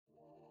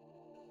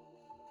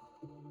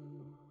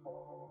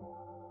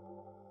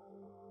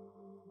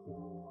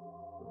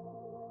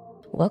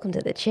Welcome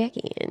to the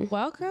check-in.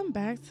 Welcome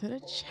back to the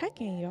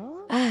check-in,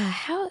 y'all.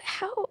 How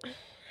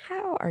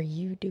are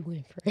you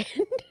doing,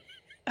 friend?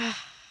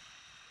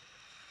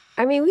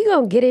 I mean, we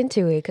gonna get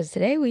into it because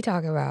today we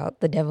talk about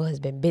the devil has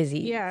been busy.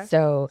 Yeah,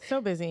 So so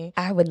busy.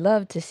 I would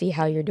love to see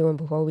how you're doing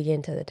before we get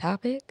into the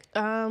topic.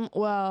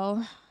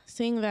 Well,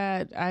 seeing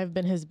that I've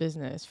been his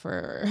business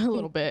for a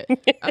little bit,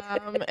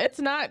 it's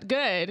not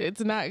good.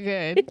 It's not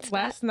good.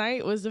 Last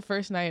night was the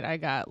first night I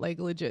got like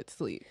legit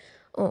sleep.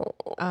 Oh,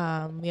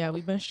 Yeah,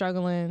 we've been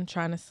struggling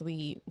trying to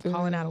sleep,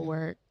 calling out of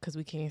work because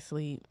we can't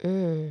sleep.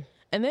 mm,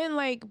 And then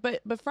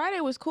but Friday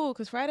was cool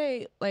because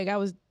Friday I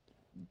was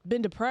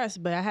been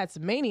depressed, but I had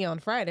some mania on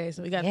Friday,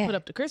 so we got to put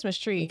up the Christmas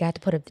we tree. got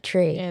to put up the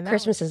tree. And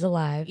Christmas is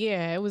alive.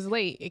 Yeah, it was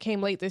late. It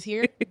came late this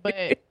year,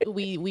 but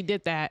we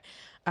did that.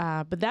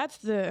 But that's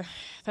the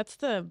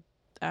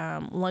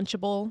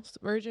Lunchable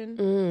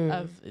version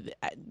of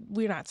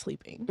we're not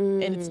sleeping,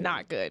 and it's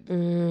not good.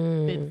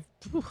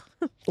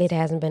 It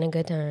hasn't been a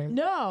good time.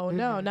 No,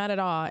 not at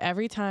all.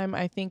 Every time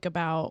I think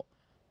about,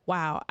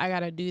 wow, I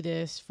gotta do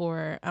this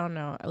for, I don't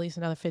know, at least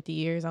another 50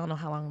 years. I don't know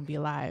how long I'm gonna be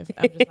alive.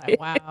 I'm just like,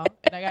 wow,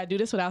 and I gotta do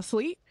this without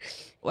sleep.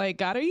 Like,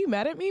 God, are you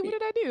mad at me? What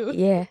did I do?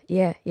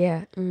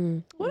 Yeah.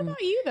 What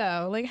about you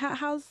though? Like,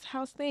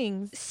 how's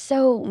things?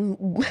 So,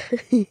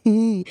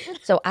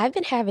 so I've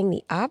been having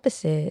the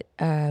opposite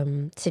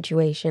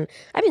situation.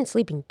 I've been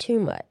sleeping too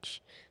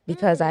much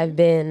because I've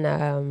been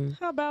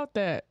How about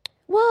that?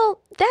 well,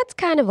 that's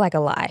kind of like a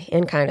lie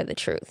and kind of the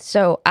truth.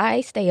 So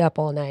I stay up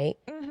all night,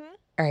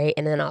 right,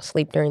 and then I'll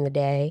sleep during the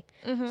day.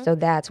 So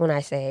that's when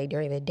I say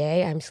during the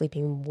day I'm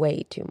sleeping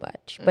way too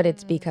much. But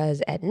it's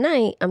because at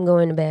night I'm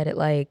going to bed at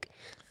like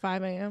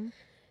 5 a.m.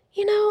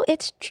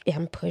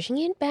 I'm pushing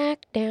it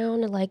back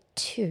down to like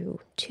 2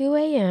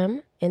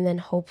 a.m. And then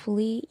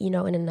hopefully, in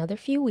another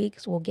few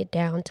weeks, we'll get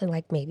down to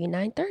like maybe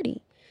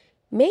 9:30,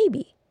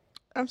 maybe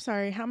I'm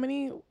sorry. How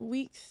many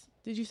weeks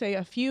did you say?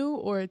 A few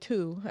or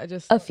two?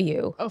 a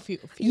few. A few.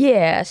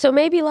 Yeah. So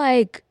maybe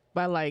like,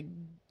 By like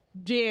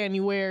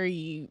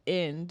January,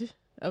 end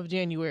of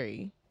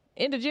January.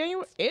 End of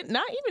January?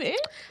 Not even end?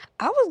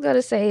 I was going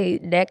to say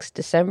next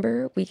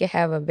December, we could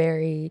have a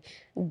very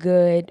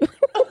good,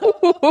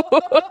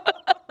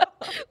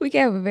 we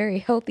can have a very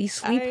healthy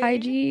sleep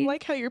hygiene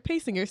like how you're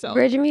pacing yourself.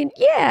 regimen.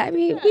 Yeah. I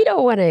mean, we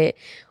don't want to,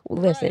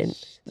 listen.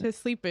 Rush to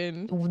sleep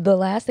in. The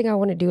last thing I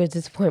want to do is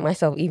disappoint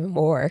myself even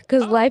more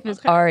because life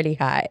is already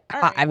high.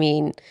 right. I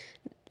mean,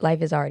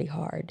 life is already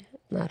hard,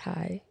 not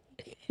high.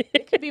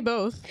 It could be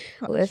both.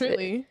 Listen.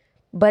 Truly.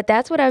 But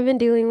that's what I've been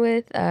dealing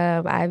with.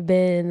 I've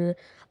been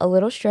a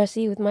little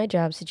stressy with my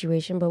job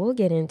situation, but we'll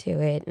get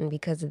into it. And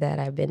because of that,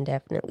 I've been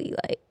definitely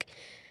like,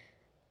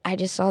 I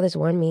just saw this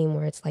one meme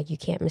where it's like, you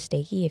can't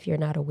mistakey if you're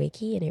not a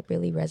wakey. And it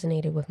really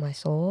resonated with my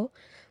soul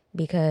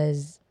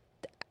because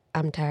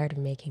I'm tired of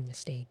making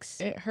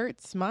mistakes. It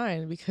hurts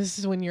mine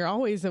because when you're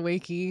always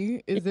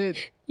awakey, is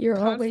it You're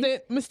constant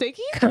always mistakey?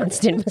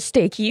 constant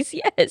mistakeys.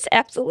 Yes,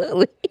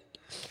 absolutely.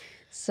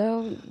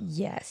 So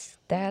yes,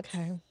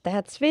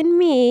 that's been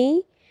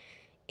me.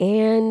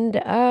 And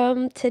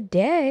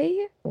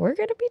today we're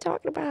gonna be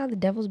talking about how the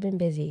devil's been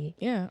busy.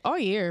 Yeah, all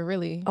year,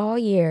 really. All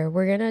year.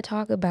 We're gonna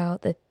talk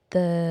about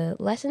the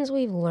lessons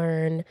we've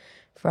learned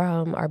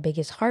from our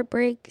biggest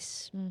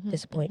heartbreaks,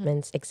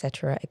 disappointments,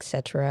 etc.,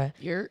 etc.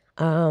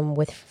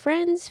 With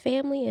friends,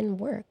 family, and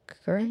work,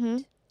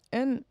 correct?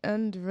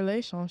 And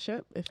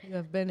relationship, if you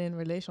have been in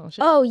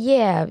relationship. Oh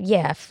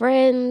yeah,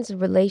 friends,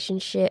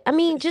 relationship. I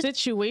mean, just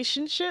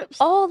situationships.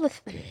 all the.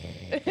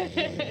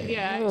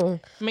 Yeah,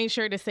 make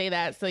sure to say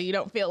that so you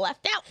don't feel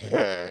left out.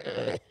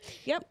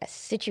 Yep. A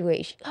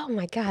situation. Oh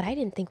my God, I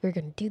didn't think we were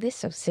gonna do this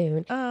so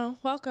soon. Oh,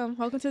 welcome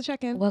to the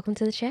check-in. Welcome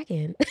to the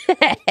check-in.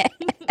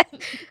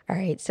 All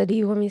right, so do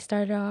you want me to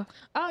start it off?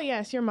 Oh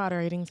yes, you're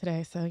moderating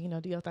today, so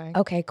do your thing.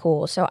 Okay,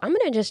 cool. So I'm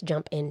gonna just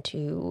jump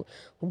into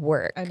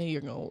work. I knew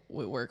you were going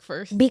with work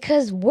first.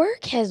 Because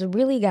work has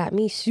really got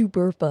me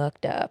super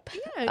fucked up.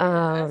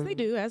 Yeah,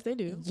 as they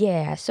do.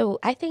 Yeah, so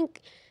I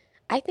think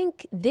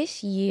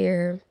this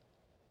year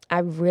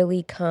I've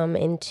really come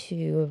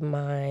into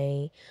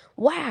my,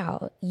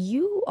 wow,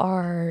 you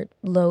are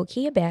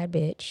low-key a bad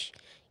bitch.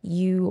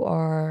 You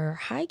are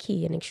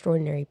high-key an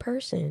extraordinary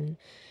person.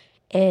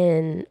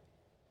 And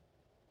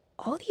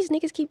all these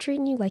niggas keep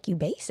treating you like you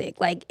basic.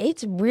 Like,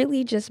 it's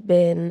really just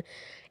been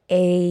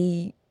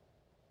a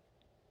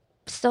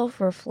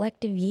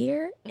self-reflective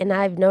year. And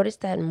I've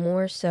noticed that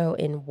more so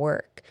in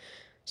work.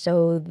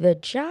 So the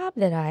job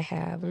that I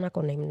have, I'm not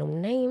going to name no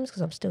names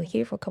because I'm still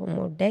here for a couple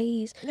more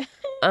days.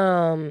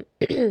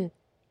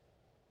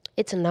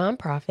 It's a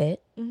nonprofit.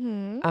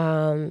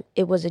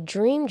 It was a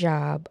dream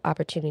job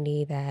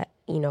opportunity that,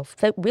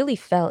 really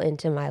fell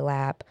into my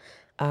lap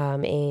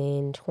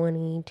in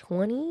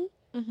 2020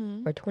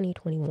 or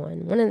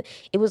 2021.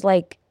 It was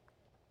like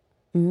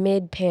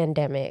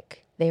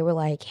mid-pandemic. They were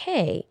like,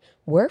 hey,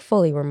 we're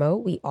fully remote.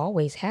 We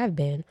always have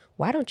been.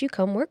 Why don't you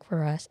come work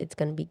for us? It's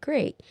going to be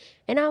great.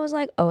 And I was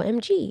like,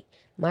 OMG.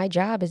 my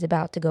job is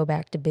about to go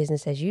back to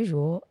business as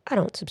usual. I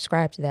don't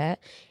subscribe to that.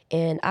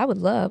 And I would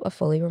love a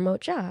fully remote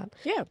job.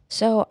 Yeah.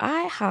 So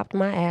I hopped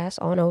my ass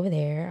on over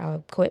there. I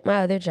quit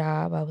my other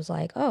job. I was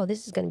like, oh,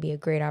 this is going to be a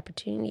great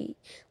opportunity.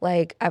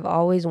 Like, I've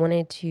always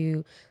wanted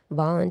to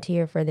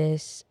volunteer for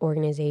this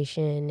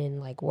organization and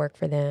like work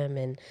for them.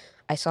 And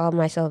I saw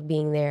myself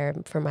being there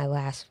for my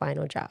last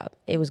final job.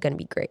 It was going to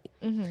be great.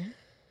 Mm-hmm.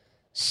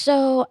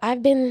 So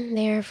I've been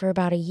there for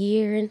about a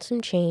year and some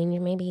change,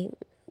 maybe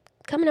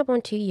coming up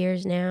on 2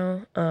 years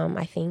now.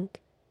 I think.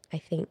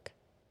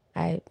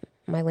 I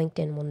my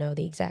LinkedIn will know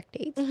the exact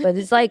dates, but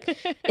it's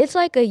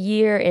like a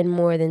year and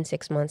more than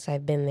 6 months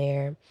I've been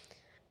there,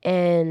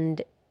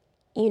 and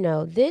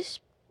this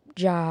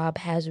job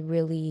has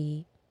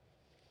really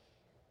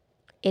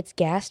it's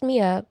gassed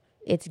me up.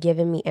 It's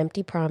given me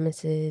empty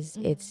promises.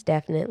 It's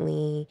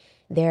definitely,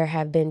 there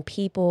have been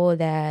people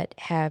that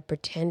have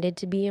pretended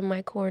to be in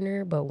my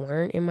corner but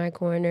weren't in my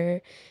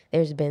corner.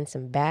 There's been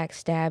some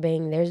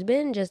backstabbing. There's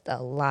been just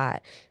a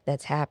lot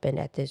that's happened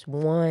at this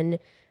one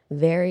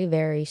very,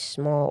 very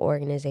small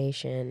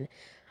organization,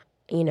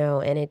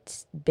 and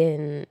it's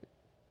been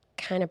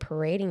kind of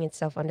parading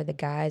itself under the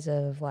guise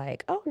of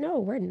like, oh no,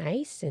 we're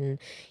nice and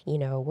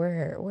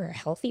we're a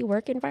healthy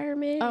work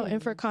environment. Oh,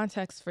 and for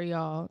context for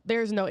y'all,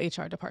 there's no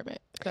HR department.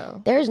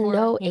 So There's before,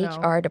 no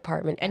HR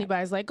department.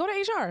 anybody's like, go to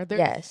HR.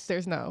 Yes.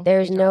 There's no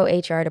There's HR. no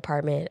HR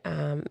department.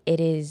 It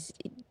is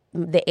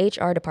the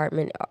HR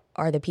department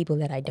are the people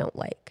that I don't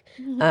like.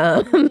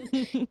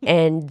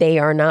 And they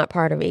are not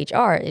part of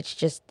HR. It's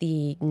just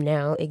the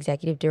now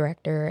executive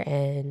director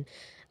and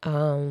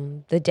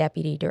the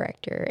deputy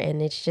director.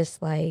 And it's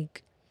just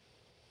like,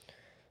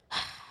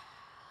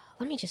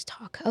 let me just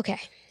talk.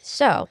 Okay.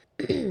 So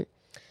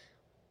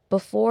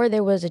before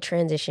there was a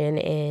transition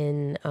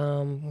in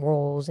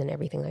roles and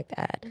everything like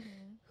that,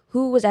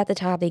 who was at the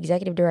top? The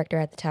executive director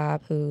at the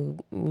top, who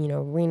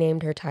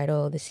renamed her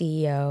title the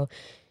CEO.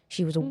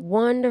 She was a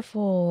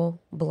wonderful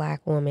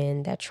Black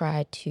woman that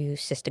tried to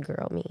sister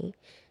girl me.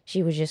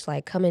 She was just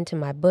like, come into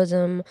my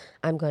bosom.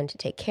 I'm going to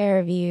take care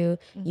of you.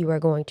 You are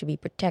going to be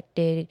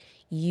protected.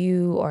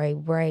 You are a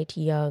bright,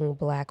 young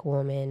Black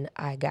woman.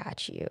 I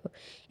got you.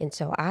 And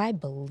so I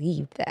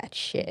believed that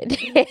shit.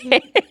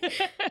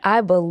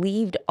 I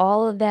believed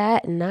all of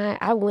that. And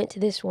I went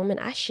to this woman.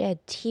 I shed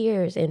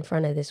tears in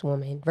front of this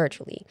woman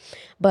virtually.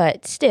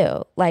 But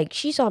still, like,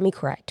 she saw me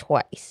cry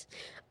twice.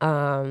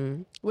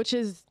 Which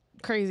is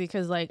crazy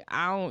because like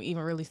I don't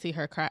even really see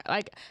her cry.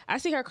 Like I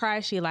see her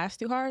cry, she laughs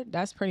too hard.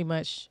 That's pretty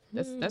much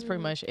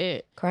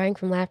it. Crying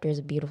from laughter is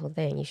a beautiful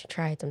thing. You should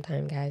try it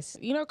sometime, guys.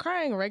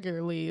 Crying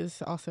regularly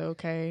is also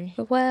okay.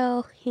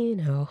 Well,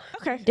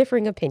 Okay.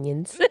 differing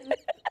opinions.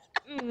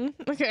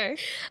 Okay.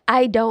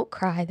 I don't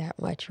cry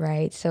that much,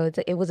 right? So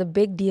it was a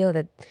big deal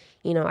that,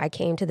 I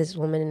came to this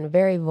woman in a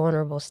very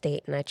vulnerable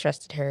state and I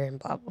trusted her and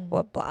blah, blah,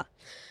 blah, blah.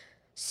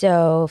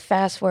 So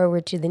fast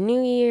forward to the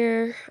new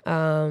year,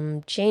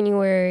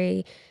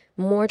 January,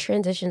 more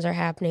transitions are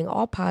happening,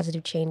 all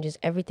positive changes.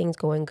 Everything's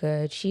going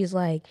good. She's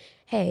like,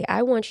 hey,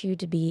 I want you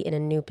to be in a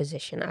new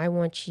position. I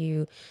want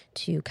you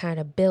to kind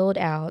of build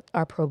out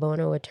our pro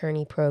bono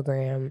attorney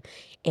program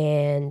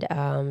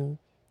and,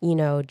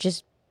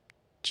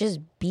 just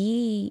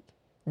be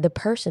the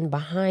person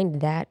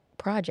behind that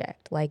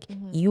project. Like,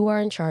 you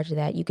are in charge of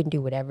that. You can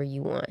do whatever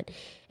you want.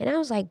 And I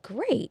was like,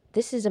 great,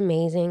 this is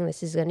amazing.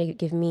 This is going to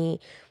give me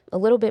a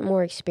little bit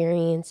more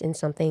experience in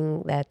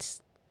something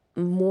that's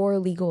more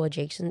legal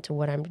adjacent to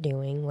what I'm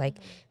doing. Like,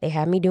 they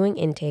had me doing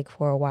intake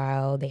for a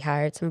while. They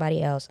hired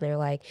somebody else and they're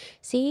like,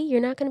 see,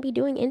 you're not going to be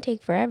doing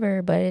intake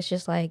forever. But it's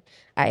just like,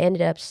 I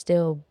ended up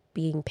still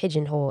being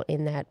pigeonholed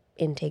in that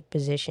intake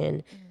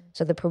position.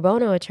 So the pro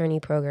bono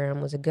attorney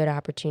program was a good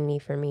opportunity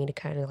for me to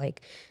kind of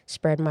like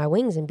spread my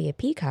wings and be a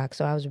peacock.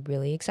 So I was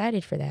really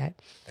excited for that.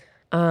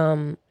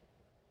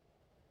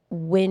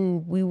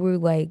 When we were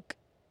like,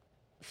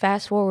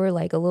 fast forward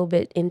like a little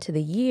bit into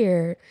the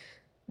year,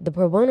 the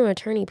pro bono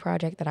attorney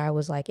project that I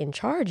was like in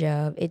charge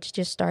of, it's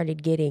just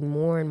started getting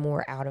more and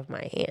more out of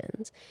my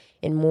hands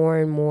and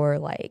more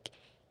like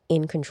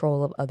in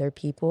control of other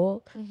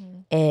people.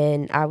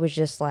 And I was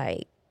just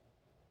like,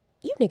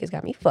 you niggas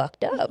got me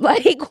fucked up.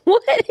 Like,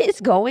 what is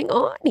going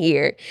on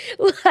here?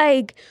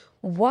 Like,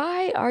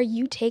 why are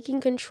you taking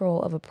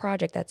control of a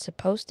project that's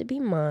supposed to be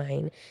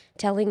mine,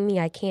 telling me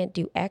I can't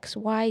do X,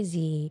 Y,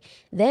 Z,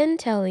 then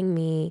telling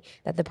me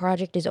that the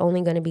project is only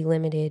going to be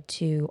limited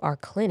to our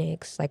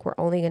clinics? Like, we're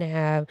only going to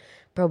have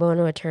pro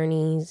bono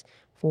attorneys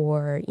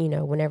for,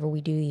 whenever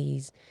we do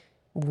these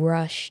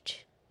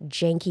rushed,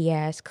 janky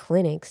ass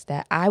clinics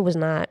that I was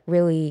not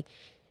really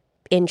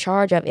in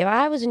charge of. If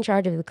I was in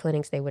charge of the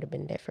clinics, they would have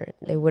been different.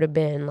 They would have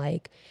been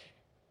like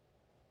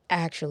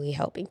actually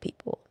helping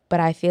people. But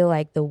I feel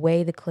like the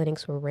way the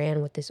clinics were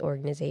ran with this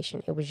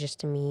organization, it was just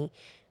to me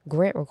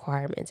grant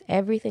requirements.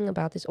 Everything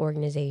about this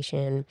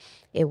organization,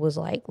 it was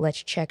like,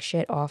 let's check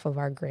shit off of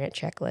our grant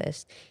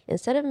checklist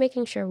instead of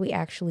making sure we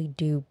actually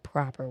do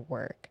proper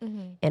work.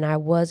 And I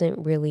wasn't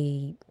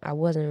really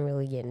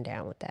getting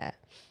down with that.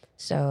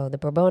 So the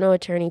pro bono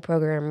attorney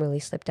program really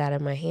slipped out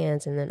of my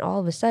hands. And then all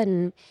of a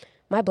sudden,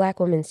 my black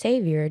woman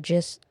savior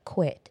just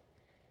quit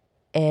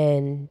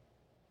and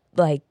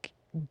like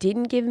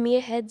didn't give me a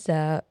heads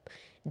up,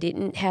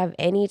 didn't have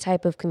any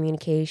type of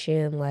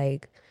communication.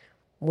 Like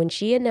when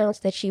she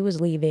announced that she was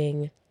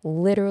leaving,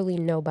 literally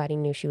nobody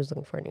knew she was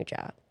looking for a new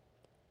job.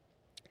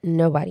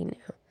 Nobody knew.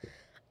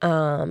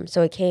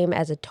 So it came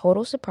as a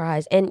total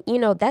surprise. And you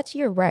know, that's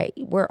your right.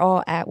 We're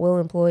all at will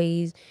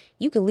employees.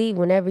 You can leave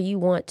whenever you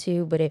want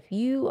to, but if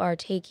you are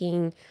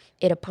taking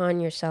it upon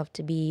yourself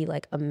to be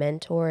like a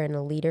mentor and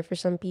a leader for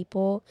some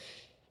people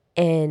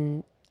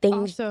and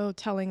things, Also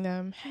telling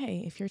them,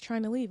 hey, if you're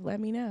trying to leave, let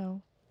me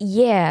know.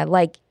 yeah,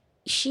 like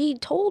she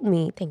told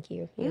me, thank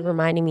you. You're Mm-hmm.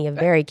 reminding me of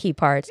very key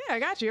parts. Yeah, I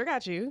got you. I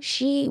got you.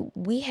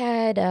 We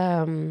had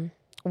an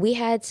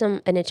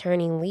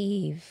attorney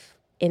leave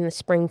in the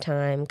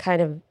springtime,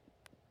 kind of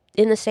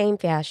in the same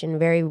fashion,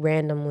 very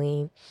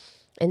randomly.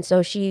 And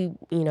so she,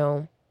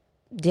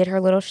 did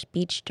her little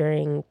speech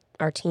during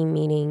our team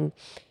meeting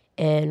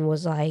and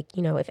was like,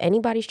 if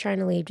anybody's trying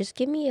to leave, just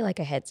give me like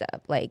a heads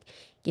up. Like,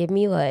 give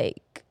me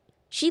like,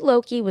 she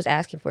low key was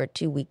asking for a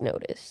 2 week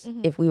notice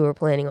if we were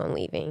planning on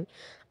leaving.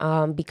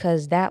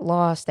 Because that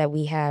loss that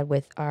we had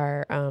with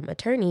our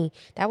attorney,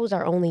 that was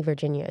our only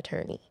Virginia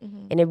attorney.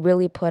 And it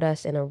really put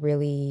us in a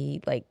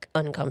really like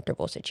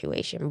uncomfortable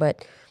situation.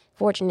 But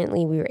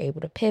fortunately, we were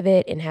able to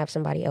pivot and have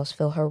somebody else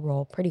fill her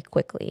role pretty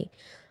quickly.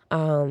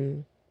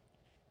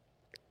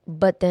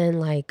 But then,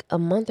 like a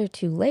month or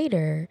two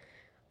later,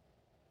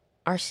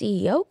 our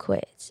CEO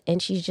quits.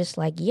 And she's just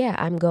like, yeah,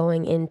 I'm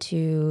going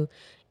into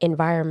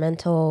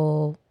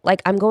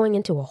I'm going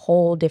into a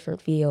whole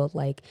different field.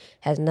 Like,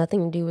 has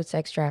nothing to do with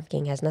sex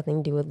trafficking, has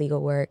nothing to do with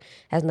legal work,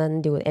 has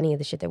nothing to do with any of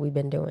the shit that we've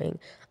been doing.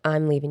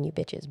 I'm leaving you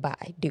bitches.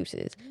 Bye.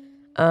 Deuces.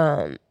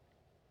 And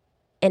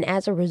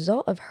as a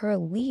result of her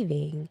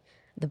leaving,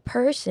 the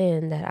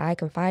person that I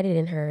confided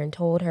in her and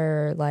told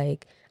her,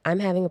 like, I'm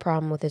having a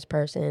problem with this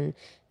person.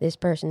 This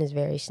person is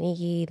very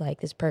sneaky. Like,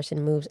 this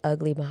person moves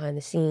ugly behind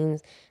the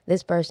scenes.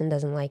 This person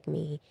doesn't like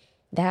me.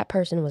 That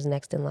person was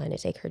next in line to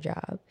take her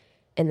job.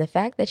 And the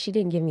fact that she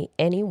didn't give me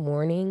any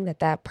warning that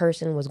that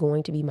person was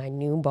going to be my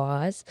new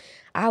boss,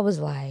 I was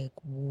like,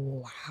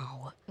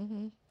 wow,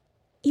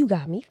 you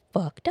got me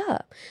fucked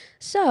up.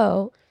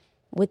 So,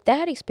 with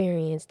that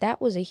experience,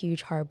 that was a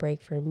huge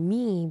heartbreak for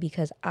me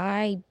because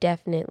I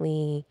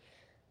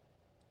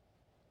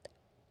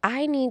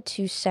need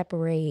to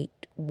separate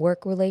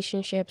work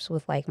relationships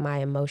with like my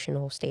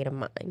emotional state of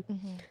mind.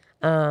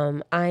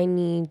 I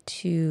need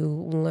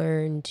to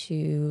learn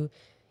to,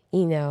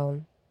 you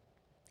know,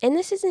 and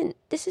this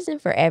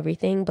isn't for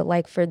everything, but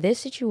like for this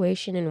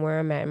situation and where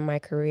I'm at in my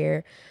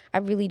career, I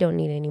really don't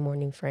need any more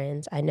new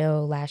friends. I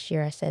know last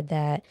year I said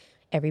that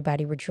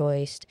everybody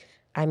rejoiced.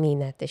 I mean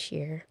that this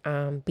year,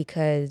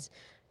 because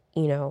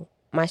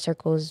my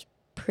circle is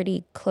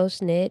pretty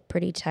close knit,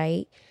 pretty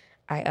tight.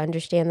 I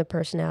understand the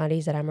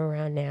personalities that I'm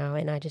around now,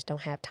 and I just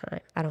don't have time.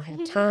 I don't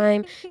have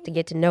time to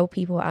get to know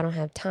people. I don't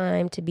have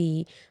time to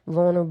be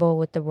vulnerable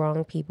with the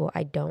wrong people.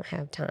 I don't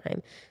have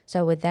time.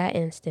 So, with that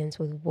instance,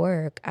 with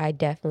work, I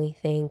definitely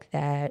think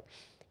that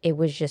it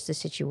was just a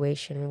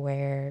situation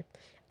where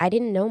I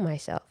didn't know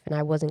myself and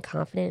I wasn't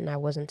confident and I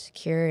wasn't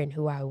secure in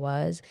who I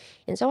was.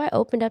 And so I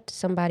opened up to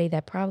somebody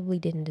that probably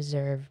didn't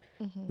deserve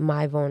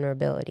my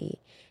vulnerability.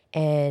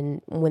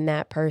 And when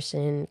that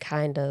person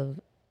kind of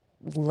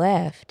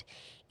left,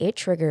 it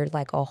triggered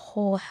like a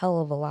whole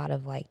hell of a lot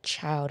of like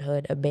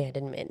childhood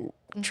abandonment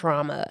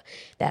trauma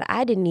that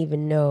I didn't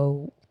even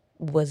know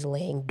was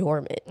laying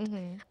dormant.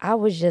 I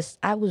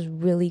was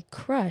really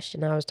crushed.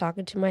 And I was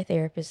talking to my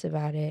therapist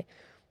about it.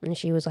 And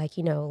she was like,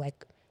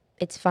 like,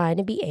 it's fine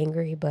to be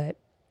angry, but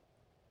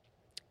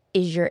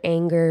is your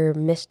anger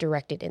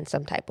misdirected in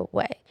some type of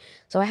way?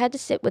 So I had to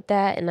sit with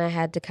that and I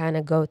had to kind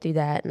of go through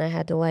that and I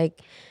had to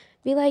like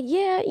be like,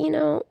 yeah,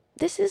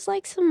 this is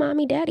like some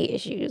mommy daddy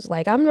issues.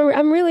 Like I'm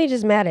really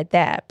just mad at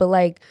that. But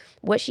like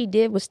what she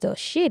did was still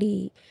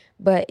shitty,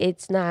 but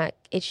it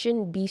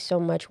shouldn't be so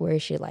much where it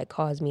should like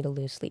cause me to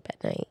lose sleep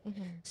at night.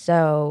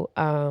 So,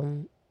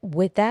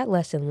 with that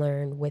lesson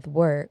learned with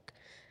work,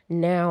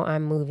 now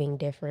I'm moving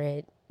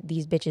different.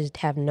 These bitches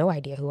have no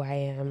idea who I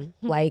am.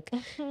 Like,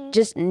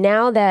 just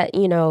now that,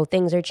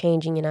 things are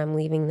changing and I'm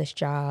leaving this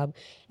job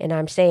and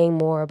I'm saying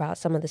more about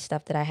some of the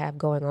stuff that I have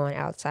going on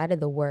outside of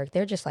the work,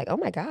 they're just like, oh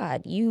my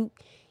God, you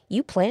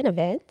plan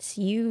events,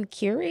 you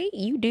curate,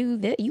 you do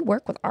that, you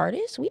work with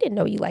artists. We didn't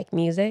know you like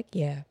music.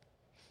 Yeah,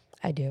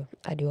 I do.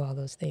 I do all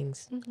those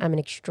things. I'm an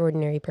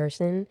extraordinary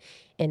person.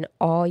 And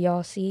all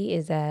y'all see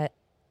is that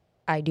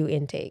I do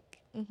intake.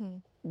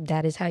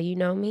 That is how you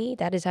know me.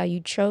 That is how you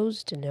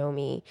chose to know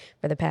me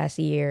for the past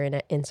year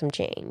and some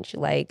change.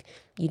 Like,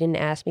 you didn't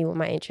ask me what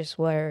my interests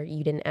were.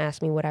 You didn't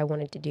ask me what I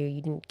wanted to do.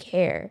 You didn't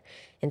care.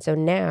 And so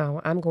now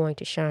I'm going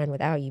to shine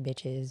without you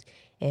bitches.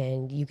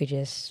 And you could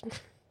just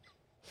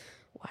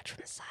watch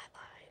from the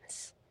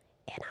sidelines.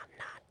 And I'm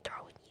not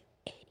throwing you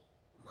any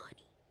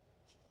money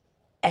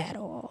at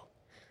all.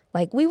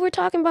 Like, we were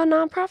talking about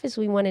nonprofits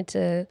we wanted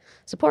to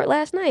support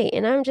last night,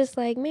 and I'm just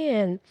like,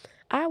 man,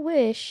 I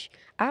wish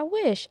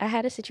I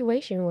had a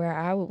situation where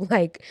I would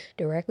like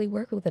directly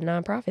work with a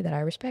nonprofit that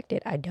I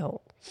respected. I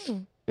don't.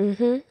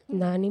 Hmm.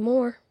 Not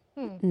anymore.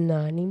 Hmm.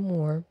 Not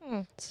anymore.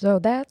 Hmm. So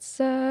that's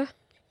my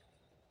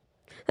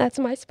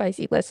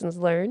spicy lessons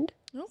learned.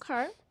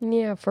 Okay.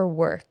 Yeah, for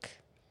work.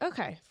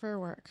 Okay, for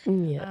work.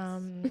 Yes.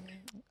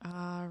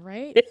 All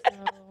right.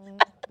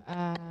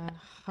 So,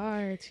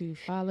 hard to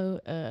follow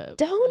up.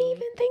 Don't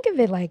even think of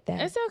it like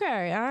that. It's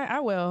okay. I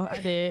will. I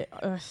did.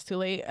 It's too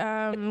late.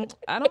 I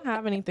don't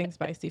have anything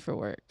spicy for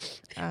work.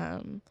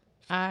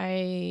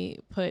 I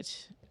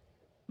put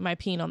my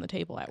peen on the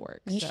table at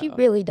work. She So,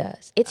 really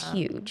does. It's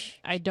huge.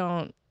 I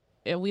don't.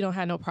 We don't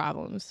have no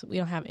problems. We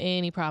don't have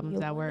any problems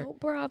You at want work. no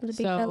problems,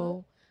 big fella.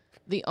 So,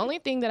 the only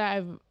thing that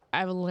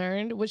I've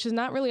learned, which is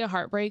not really a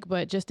heartbreak,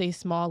 but just a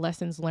small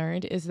lessons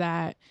learned, is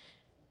that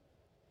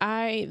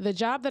the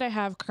job that I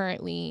have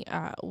currently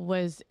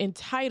was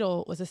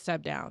a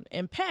step down.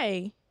 In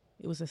pay,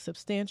 it was a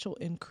substantial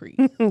increase.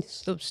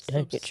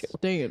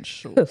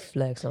 Substantial.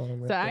 Flex on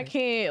them. So I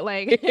can't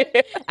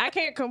I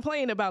can't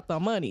complain about the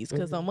monies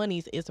because the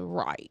monies is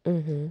right.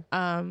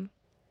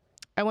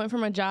 I went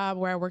from a job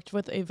where I worked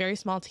with a very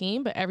small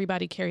team, but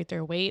everybody carried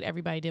their weight.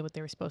 Everybody did what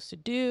they were supposed to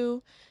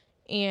do.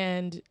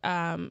 And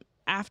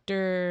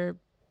after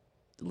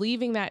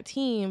leaving that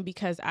team,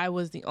 because I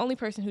was the only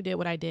person who did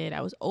what I did,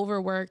 I was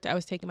overworked. I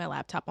was taking my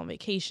laptop on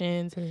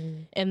vacations.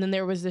 And then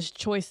there was this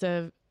choice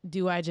of,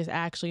 do I just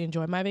actually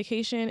enjoy my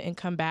vacation and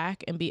come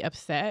back and be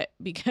upset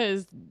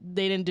because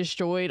they didn't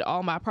destroyed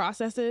all my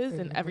processes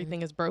and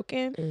everything is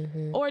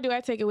broken? Or do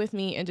I take it with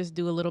me and just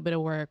do a little bit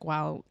of work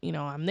while,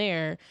 I'm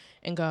there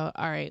and go,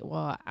 all right,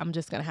 well, I'm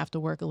just going to have to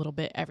work a little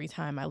bit every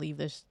time I leave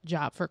this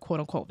job for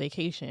quote unquote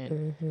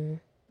vacation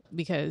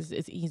because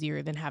it's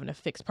easier than having to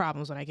fix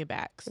problems when I get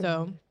back.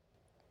 So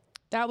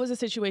that was a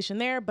situation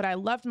there, but I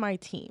loved my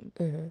team.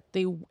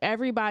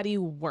 Everybody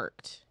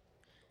worked.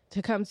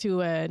 To come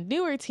to a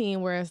newer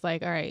team where it's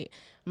like, all right,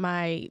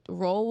 my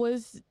role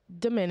was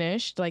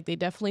diminished. Like they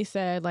definitely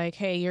said like,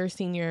 hey, you're a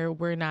senior.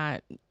 You're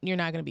not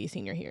going to be a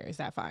senior here. Is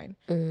that fine?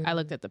 I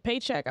looked at the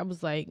paycheck. I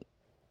was like,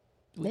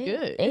 we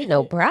good. Ain't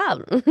no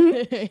problem.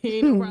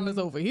 Ain't no problems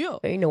over here.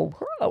 Ain't no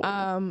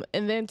problem.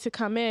 And then to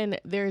come in,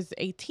 there's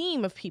a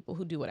team of people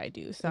who do what I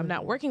do. So I'm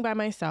not working by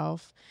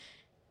myself.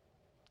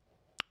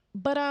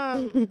 But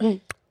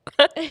I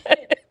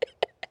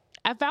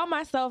found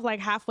myself like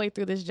halfway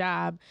through this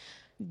job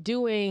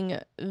doing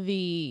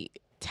the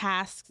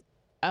tasks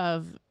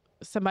of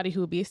somebody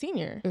who would be a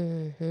senior.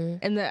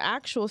 And the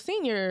actual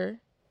senior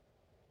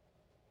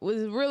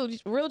was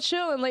real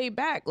chill and laid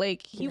back.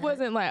 Like he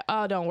wasn't like,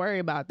 oh, don't worry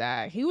about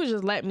that. He was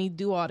just letting me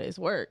do all this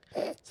work.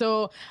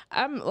 So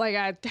I'm like,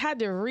 I had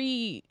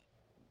to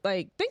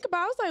think about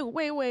it. I was like,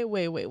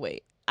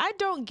 wait. I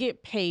don't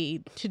get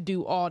paid to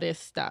do all this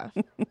stuff.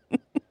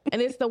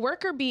 And it's the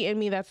worker bee in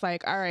me that's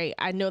like, all right,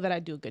 I know that I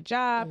do a good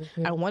job.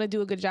 I want to do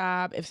a good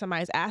job. If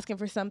somebody's asking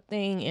for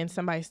something and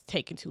somebody's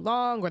taking too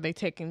long or they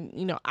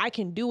taking, I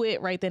can do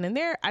it right then and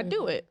there. I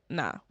do it.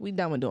 Nah, we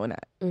done with doing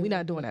that. We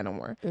not doing that no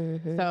more.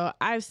 So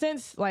I've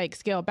since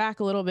scaled back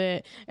a little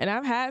bit and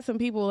I've had some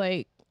people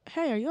like,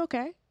 hey, are you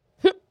okay?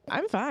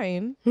 I'm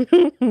fine.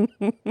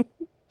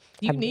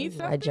 You need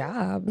something? My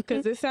job.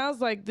 Because it sounds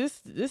like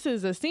this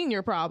is a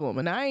senior problem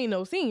and I ain't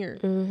no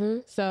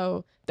senior.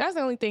 So that's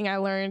the only thing I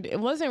learned. It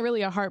wasn't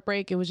really a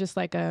heartbreak. It was just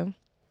like all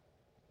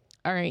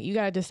right, you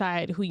got to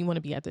decide who you want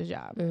to be at this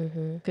job.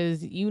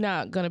 Because you're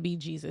not going to be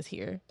Jesus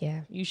here.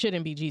 Yeah. You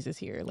shouldn't be Jesus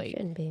here. Like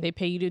they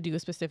pay you to do a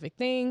specific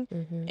thing.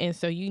 And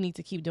so you need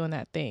to keep doing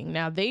that thing.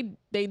 Now they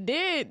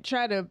did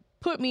try to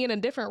put me in a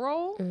different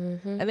role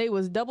and they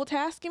was double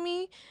tasking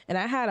me. And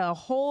I had a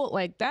whole,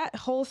 that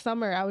whole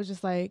summer, I was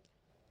just like,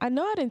 I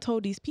know I didn't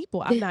told these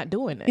people I'm not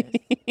doing this.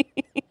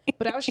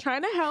 But I was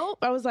trying to help.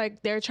 I was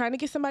like, they're trying to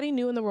get somebody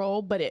new in the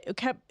role, but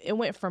it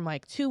went from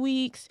 2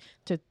 weeks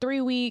to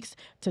 3 weeks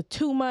to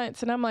 2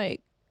 months. And I'm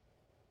like,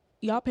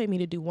 y'all pay me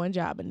to do one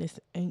job and this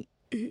ain't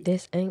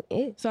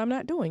it. So I'm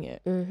not doing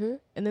it.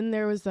 And then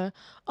there was oh,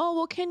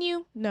 well, can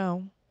you?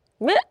 No.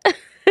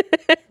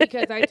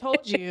 Because I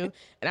told you,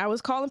 and I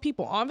was calling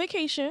people on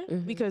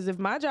vacation because if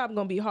my job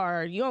gonna be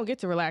hard, you don't get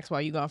to relax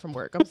while you gone from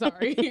work. I'm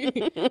sorry.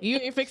 You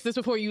ain't fixed this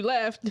before you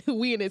left.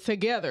 We in it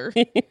together.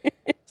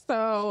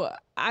 So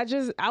I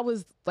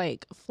was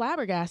like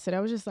flabbergasted.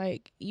 I was just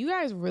like, you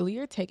guys really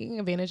are taking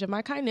advantage of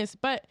my kindness.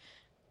 But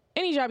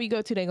any job you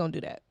go to, they gonna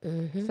do that.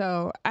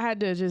 So I had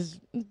to just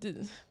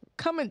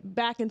come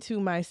back into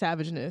my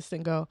savageness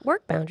and go,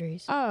 work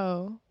boundaries.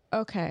 Oh,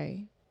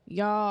 okay.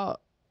 Y'all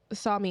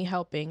saw me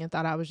helping and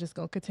thought I was just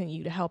going to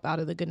continue to help out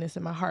of the goodness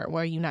in my heart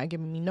while you not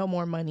giving me no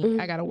more money.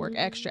 I got to work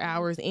extra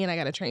hours and I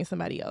got to train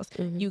somebody else.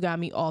 You got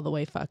me all the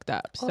way fucked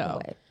up. All the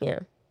way. Yeah.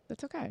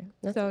 That's okay.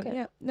 That's so okay.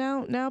 Yeah,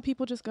 now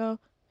people just go,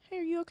 hey,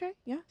 are you okay?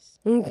 Yes.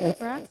 Thanks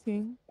for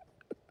asking.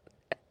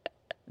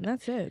 And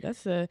that's it.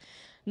 That's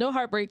no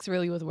heartbreaks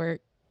really with work.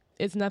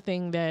 It's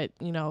nothing that,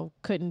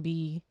 couldn't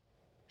be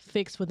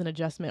fixed with an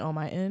adjustment on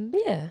my end.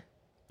 Yeah.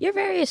 You're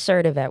very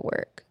assertive at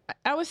work.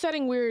 I was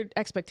setting weird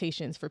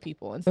expectations for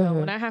people. And so Mm-hmm.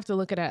 when I have to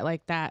look at it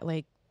like that,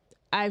 like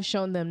I've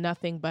shown them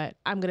nothing, but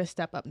I'm going to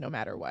step up no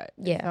matter what.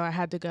 And Yeah. so I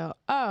had to go,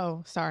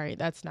 oh, sorry,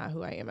 that's not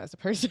who I am as a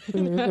person.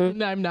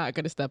 Mm-hmm. I'm not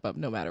going to step up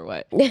no matter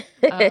what.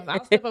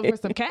 I'll step up for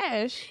some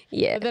cash.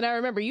 Yeah. But then I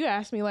remember you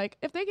asked me, like,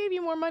 if they gave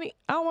you more money,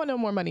 I don't want no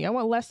more money. I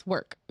want less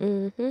work.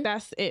 Mm-hmm.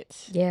 That's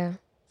it. Yeah.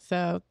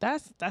 So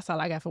that's all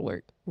I got for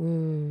work.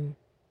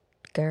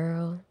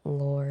 Girl,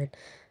 Lord.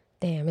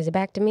 Damn, is it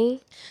back to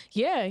me?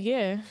 Yeah,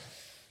 yeah.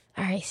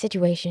 All right,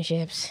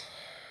 situationships.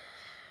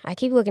 I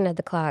keep looking at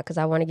the clock because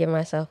I want to give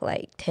myself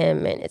like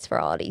 10 minutes for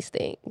all these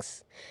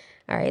things.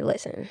 All right,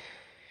 listen.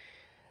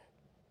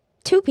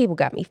 2 people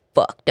got me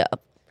fucked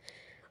up.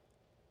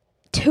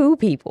 2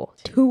 people.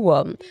 2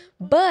 of them.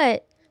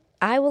 But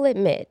I will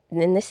admit,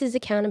 and this is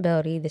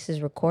accountability, this is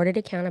recorded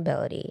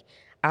accountability,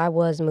 I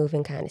was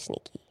moving kind of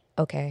sneaky,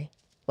 okay?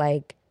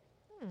 Like,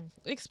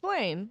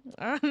 Explain.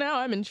 Now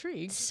I'm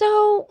intrigued.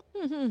 so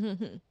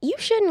you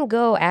shouldn't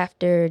go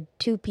after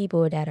 2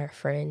 people that are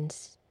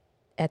friends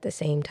at the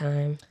same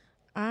time.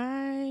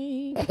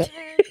 I can't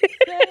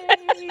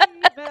say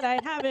that I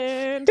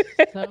haven't,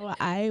 so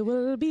I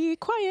will be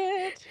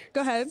quiet.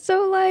 Go ahead.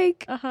 So,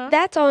 like,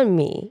 that's on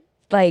me.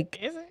 Like,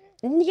 Is it?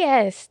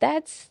 yes,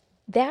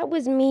 that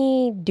was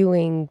me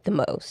doing the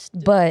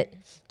most. But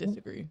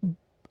Disagree.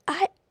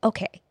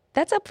 okay,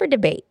 that's up for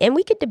debate, and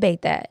we could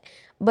debate that.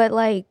 But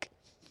like,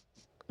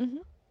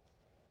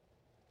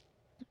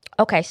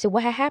 okay, so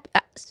what happened?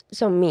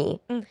 So me,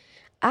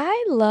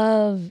 I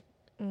love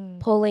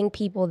pulling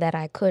people that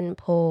I couldn't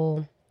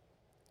pull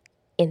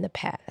in the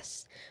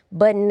past,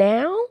 but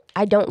now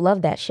I don't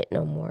love that shit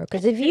no more.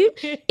 Because if you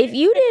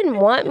didn't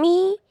want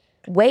me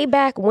way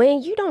back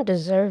when, you don't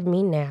deserve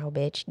me now,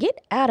 bitch.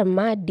 Get out of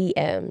my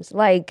DMs.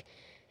 Like,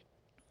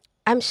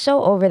 I'm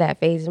so over that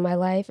phase in my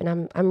life,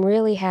 and I'm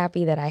really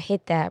happy that I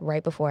hit that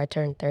right before I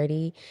turned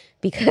 30,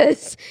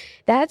 because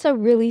that's a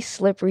really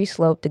slippery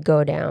slope to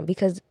go down.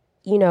 Because,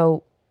 you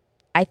know,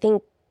 I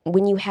think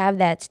when you have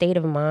that state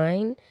of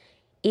mind,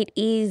 it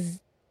is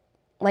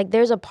like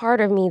there's a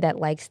part of me that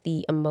likes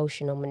the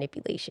emotional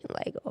manipulation,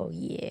 like, oh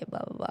yeah,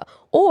 blah blah blah.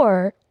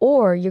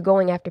 Or you're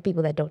going after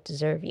people that don't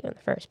deserve you in the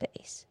first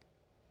place.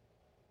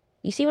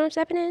 You see what I'm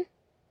stepping in?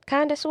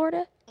 Kinda,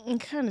 sorta?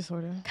 Kind of,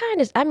 sort of.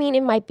 Kind of. I mean,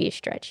 it might be a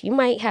stretch. You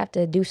might have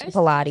to do some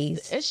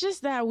Pilates. It's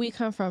just that we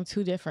come from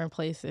 2 different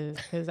places.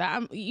 Because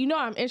I'm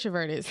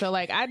introverted, so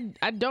like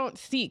I don't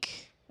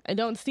seek. I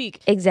don't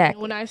seek. Exactly.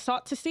 And when I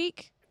sought to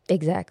seek,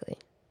 Exactly.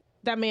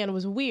 that man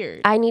was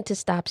weird, I need to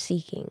stop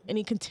seeking. and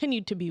he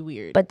continued to be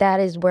weird. But that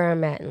is where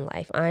I'm at in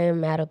life.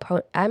 I'm at a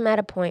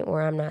point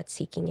where I'm not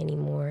seeking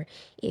anymore.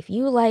 If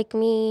you like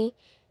me,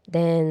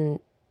 then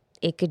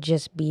it could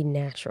just be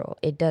natural.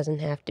 It doesn't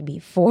have to be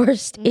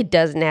forced. It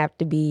doesn't have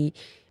to be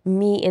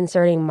me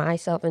inserting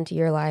myself into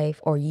your life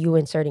or you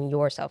inserting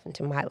yourself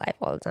into my life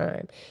all the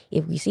time.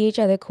 If we see each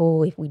other,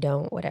 cool. If we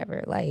don't,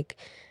 whatever. Like,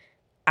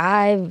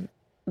 I've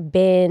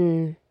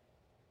been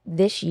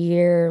this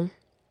year,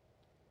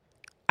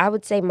 I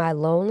would say my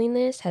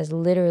loneliness has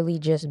literally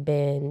just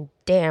been,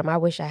 damn, I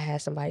wish I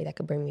had somebody that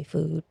could bring me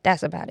food.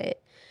 That's about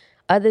it.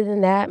 Other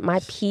than that, my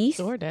peace.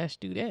 DoorDash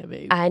do that,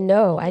 baby. I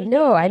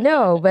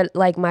know. But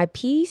like my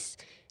peace,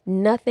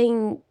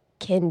 nothing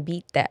can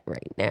beat that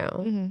right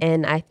now.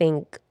 And I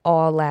think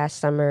all last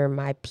summer,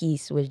 my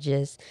peace was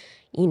just,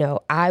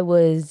 I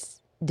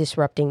was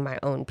disrupting my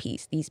own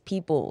peace. These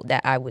people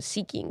that I was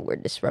seeking were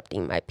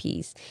disrupting my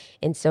peace.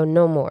 And so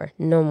no more.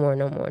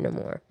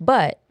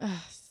 But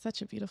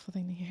Such a beautiful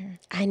thing to hear.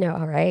 I know,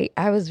 right?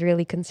 I was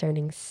really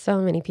concerning so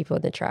many people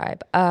in the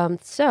tribe.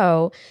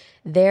 So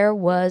there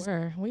was,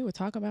 We would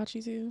talk about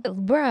you too.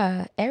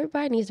 bruh,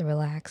 everybody needs to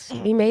relax.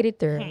 We made it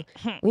through.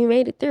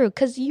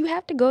 Because you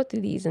have to go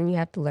through these and you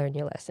have to learn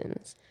your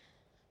lessons.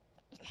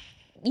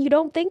 You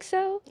don't think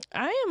so?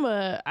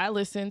 I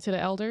listen to the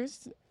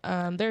elders.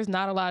 There's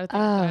not a lot of things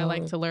that I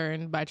like to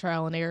learn by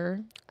trial and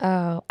error.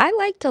 Oh, I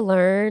like to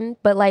learn,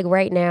 but like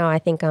right now, I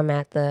think I'm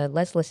at the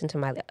let's listen to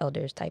my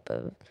elders type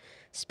of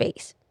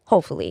space.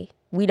 Hopefully.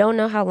 We don't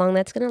know how long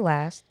that's going to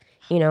last.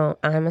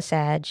 I'm a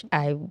Sag.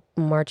 I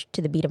march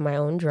to the beat of my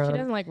own drum. She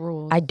doesn't like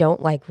rules. I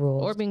don't like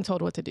rules. Or being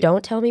told what to do.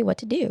 Don't tell me what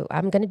to do.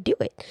 I'm going to do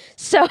it.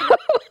 So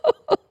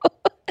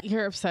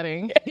You're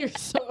upsetting. You're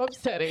so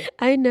upsetting.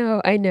 I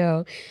know.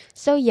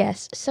 So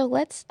yes. So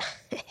let's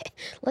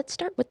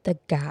start with the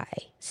guy.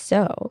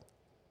 So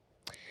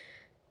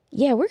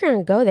yeah, we're going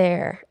to go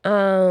there.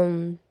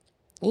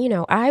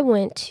 I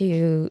went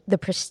to the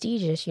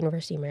prestigious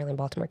University of Maryland,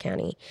 Baltimore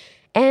County.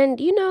 And,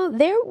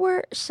 there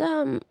were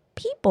some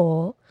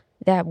people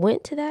that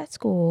went to that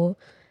school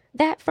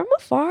that from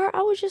afar,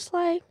 I was just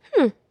like,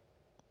 I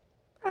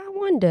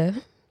wonder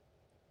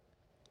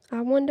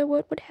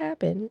what would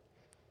happen.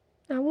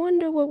 I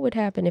wonder what would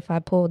happen if I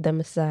pulled them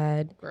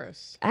aside.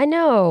 Gross. I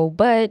know,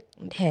 but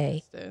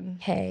hey,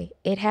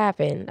 it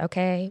happened,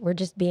 okay? We're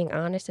just being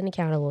honest and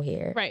accountable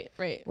here. Right.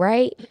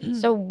 Right?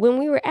 So when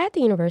we were at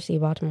the University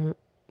of Baltimore,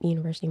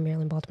 University of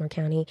Maryland, Baltimore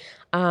County.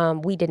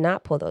 We did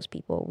not pull those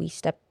people.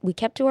 We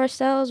kept to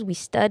ourselves. We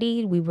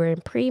studied. We were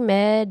in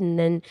pre-med, and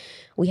then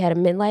we had a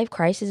midlife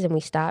crisis, and we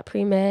stopped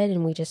pre-med,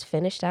 and we just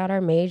finished out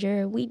our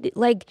major. We did,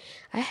 like,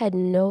 I had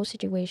no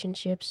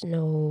situationships,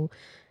 no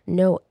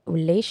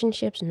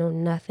relationships, no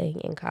nothing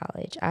in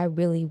college. I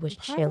really was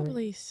chilling.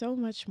 Probably so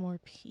much more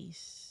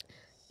peace.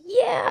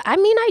 Yeah, I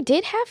mean, I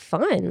did have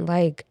fun.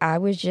 Like, I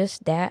was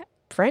just that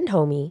friend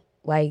homie.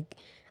 Like,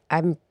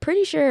 I'm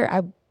pretty sure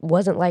I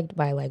wasn't liked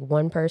by like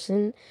one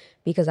person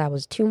because I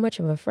was too much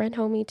of a friend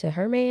homie to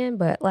her man,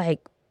 but like,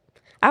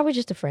 I was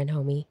just a friend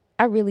homie.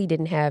 I really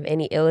didn't have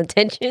any ill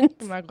intentions.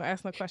 I'm not gonna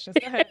ask no questions.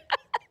 Go ahead.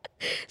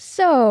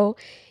 So,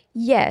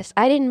 yes,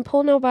 I didn't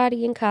pull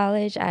nobody in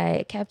college.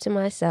 I kept to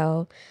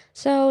myself.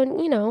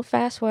 So,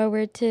 fast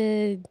forward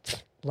to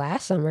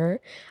last summer,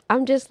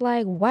 I'm just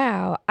like,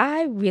 wow,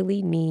 I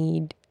really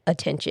need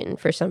attention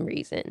for some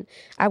reason.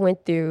 I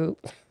went through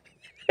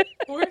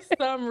For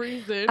some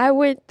reason. a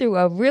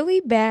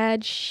really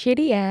bad,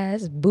 shitty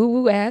ass, boo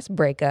boo ass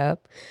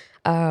breakup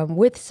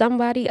with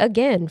somebody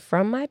again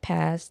from my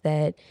past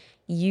that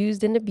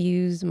used and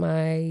abused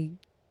my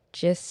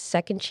just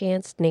second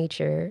chance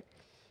nature,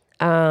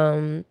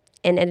 and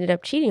ended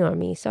up cheating on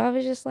me. So I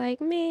was just like,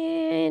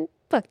 man,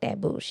 fuck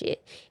that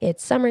bullshit.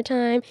 It's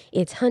summertime.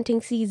 It's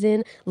hunting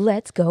season.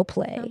 Let's go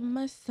play.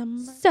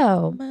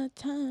 So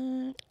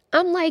Summertime.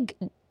 I'm like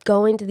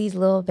going to these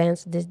little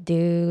events with this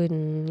dude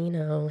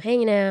and,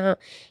 hanging out,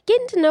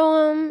 getting to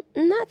know him.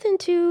 Nothing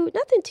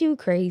too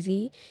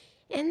crazy.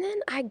 And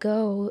then I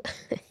go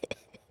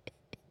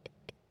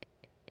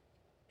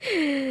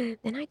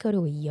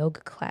to a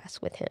yoga class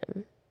with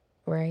him,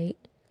 right?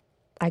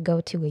 I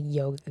go to a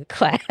yoga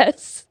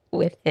class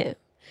with him.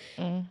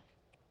 Mm.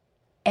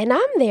 And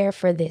I'm there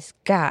for this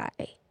guy.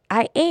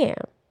 I am.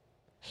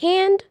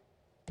 Hand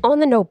on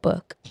the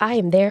notebook. I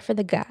am there for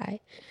the guy.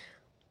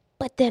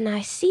 But then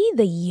I see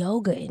the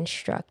yoga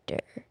instructor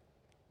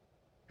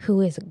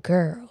who is a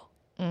girl.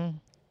 Mm.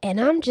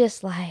 And I'm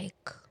just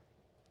like,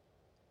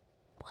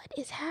 what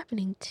is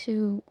happening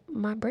to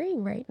my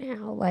brain right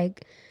now?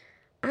 Like,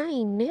 I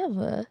ain't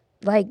never,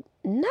 like,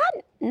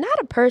 not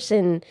a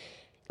person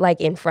like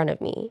in front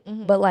of me,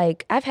 but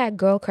like I've had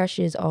girl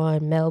crushes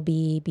on Mel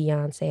B,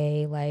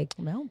 Beyonce, like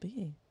Mel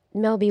B.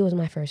 Mel B was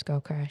my first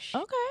girl crush.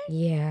 Okay.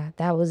 Yeah,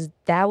 that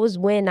was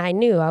when I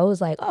knew. I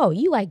was like, oh,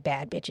 you like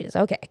bad bitches.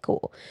 Okay,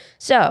 cool.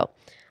 So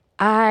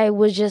I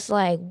was just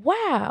like,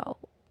 wow,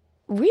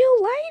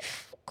 real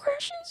life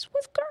crushes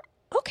with girl.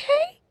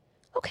 Okay,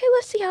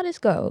 let's see how this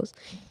goes.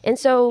 And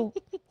so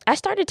I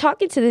started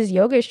talking to this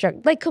yoga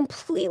instructor, like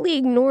completely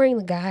ignoring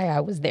the guy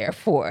I was there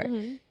for.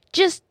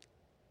 Just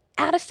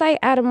out of sight,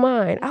 out of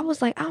mind. I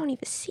was like, I don't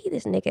even see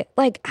this nigga.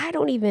 Like,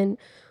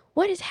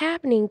 what is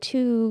happening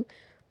to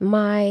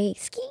my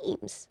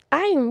schemes?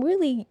 I am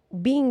really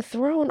being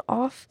thrown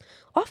off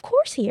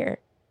course here.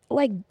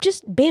 Like,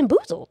 just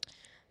bamboozled.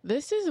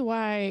 This is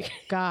why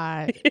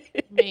God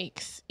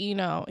makes,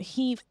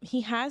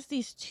 he has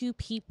these two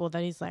people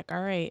that he's like,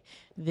 all right,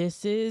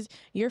 this is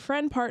your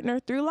friend partner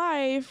through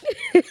life,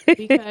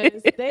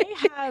 because they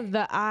have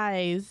the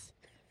eyes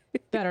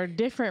that are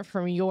different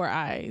from your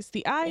eyes,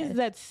 the eyes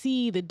that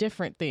see the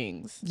different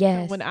things.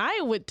 Yes. So when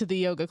I went to the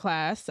yoga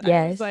class,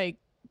 I was like,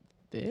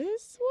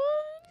 this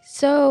one?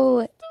 So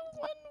The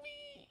one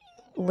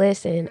we...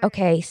 listen,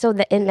 okay, so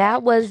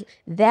that was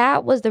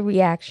the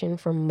reaction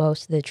from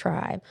most of the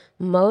tribe.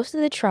 Most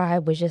of the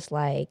tribe was just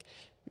like,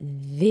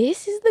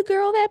 this is the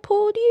girl that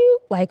pulled you?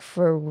 Like,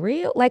 for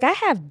real? Like, I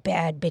have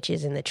bad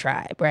bitches in the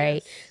tribe,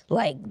 right? Yes.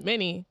 Like,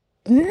 Many.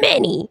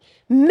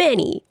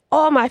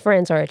 All my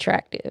friends are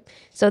attractive.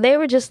 So they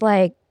were just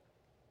like,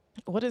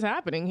 what is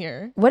happening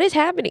here?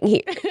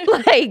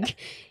 Like,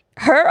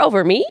 her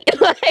over me?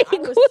 Like,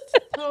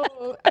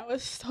 I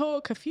was so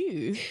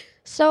confused.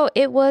 So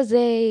it was,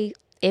 listen,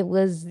 it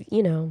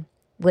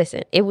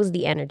was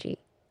the energy,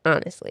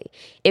 honestly.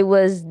 It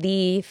was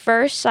the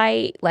first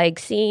sight, like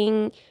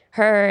seeing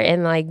her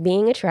and like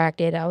being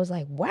attracted. I was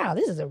like, wow,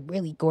 this is a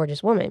really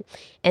gorgeous woman.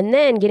 And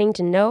then getting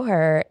to know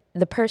her,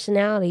 the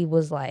personality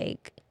was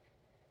like,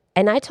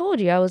 and I told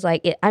you, I was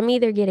like, I'm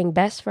either getting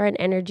best friend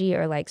energy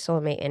or like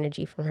soulmate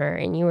energy from her.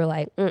 And you were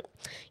like,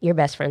 your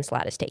best friend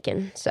slot is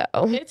taken. So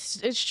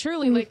it's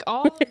truly like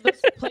all of the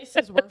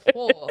places were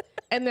full.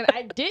 And then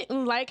I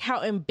didn't like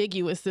how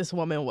ambiguous this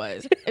woman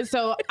was. And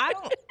so I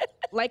don't,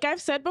 like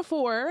I've said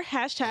before,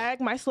 hashtag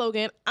my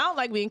slogan, I don't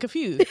like being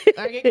confused.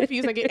 I get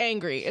confused, I get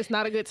angry. It's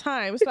not a good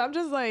time. So I'm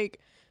just like,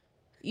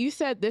 you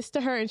said this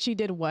to her and she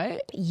did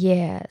what?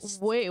 Yes.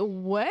 Wait,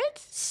 what?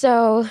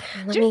 So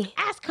just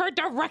ask her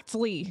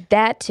directly.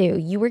 That too.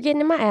 You were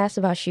getting in my ass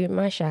about shooting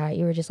my shot.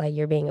 You were just like,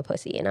 you're being a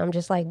pussy. And I'm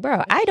just like,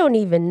 bro, I don't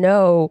even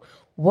know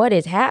what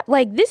is happening.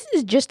 Like, this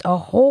is just a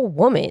whole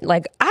woman.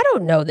 Like, I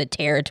don't know the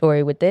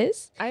territory with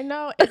this. I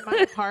know in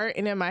my heart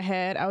and in my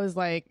head, I was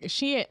like,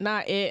 she ain't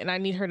not it, and I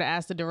need her to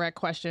ask the direct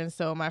questions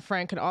so my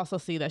friend could also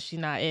see that she's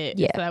not it,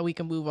 Yeah. so that we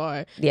can move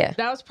on. Yeah.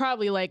 That was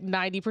probably like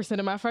 90%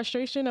 of my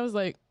frustration. I was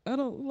like, I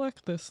don't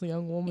like this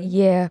young woman.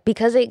 Yeah,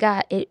 because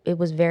it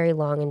was very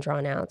long and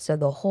drawn out. So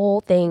the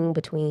whole thing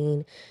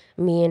between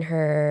me and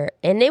her,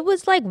 and it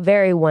was like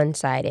very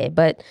one-sided,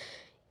 but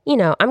you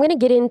know, I'm going to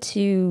get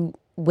into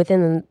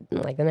within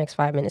like the next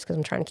 5 minutes because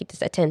I'm trying to keep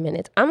this at 10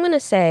 minutes. I'm going to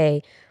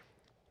say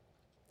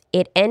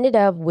it ended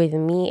up with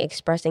me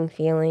expressing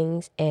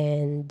feelings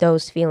and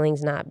those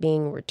feelings not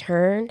being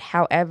returned.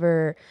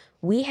 However,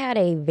 we had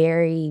a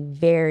very,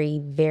 very,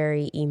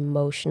 very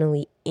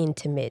emotionally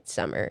intimate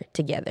summer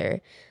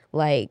together.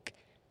 Like,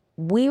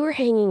 we were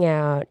hanging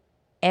out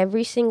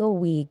every single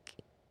week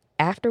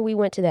after we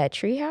went to that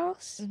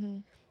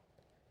treehouse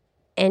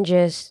and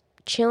just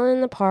chilling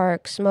in the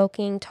park,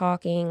 smoking,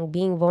 talking,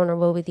 being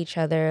vulnerable with each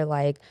other,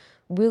 like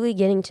really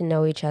getting to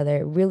know each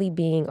other, really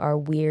being our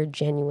weird,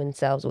 genuine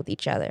selves with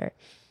each other.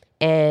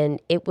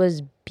 And it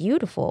was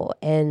beautiful.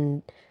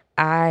 And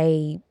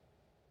I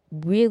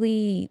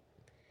really,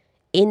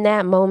 in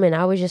that moment,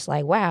 I was just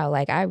like, wow,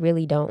 like I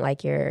really don't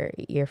like your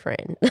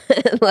friend.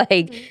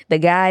 Like the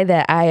guy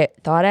that I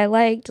thought I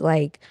liked,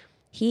 like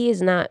he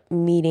is not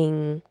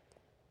meeting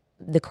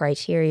the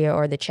criteria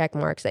or the check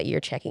marks that you're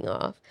checking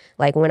off.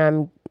 Like when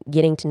I'm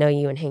getting to know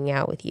you and hanging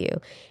out with you.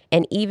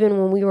 And even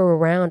when we were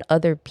around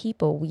other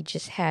people, we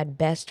just had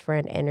best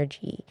friend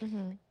energy.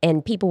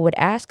 And people would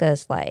ask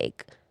us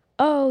like,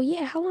 oh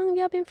yeah, how long have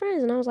y'all been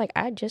friends? And I was like,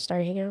 I just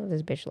started hanging out with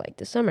this bitch like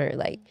this summer.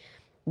 Like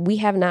we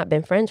have not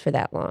been friends for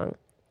that long.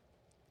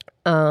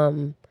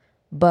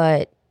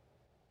 But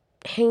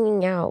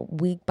hanging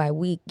out week by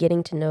week,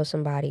 getting to know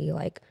somebody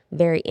like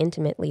very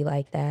intimately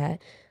like that,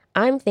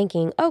 I'm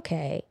thinking,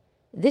 okay,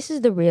 this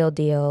is the real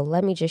deal.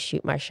 Let me just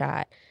shoot my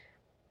shot.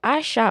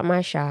 I shot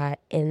my shot,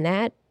 and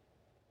that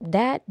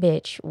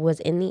bitch was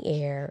in the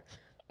air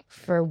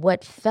for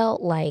what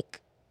felt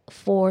like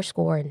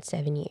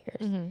 7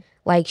 years.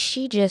 Like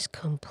she just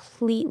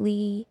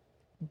completely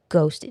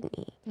ghosted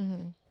me.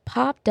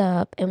 Popped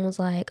up and was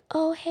like,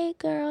 oh, hey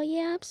girl,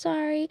 yeah, I'm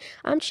sorry.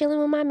 I'm chilling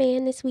with my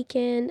man this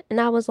weekend.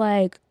 And I was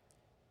like,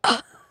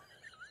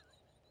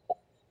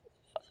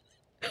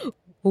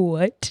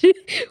 what?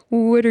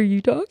 What are you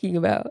talking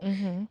about?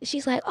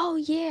 She's like, oh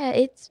yeah,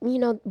 it's,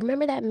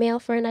 remember that male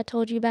friend I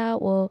told you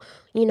about? Well,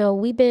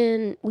 we've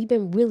been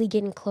really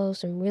getting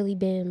close and really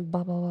been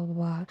blah blah blah blah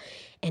blah.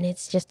 And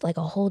it's just like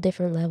a whole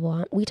different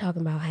level. We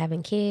talking about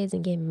having kids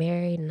and getting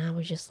married, and I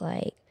was just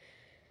like,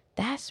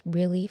 that's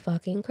really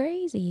fucking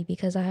crazy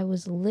because I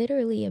was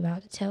literally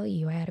about to tell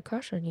you I had a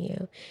crush on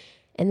you.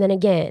 And then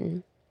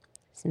again,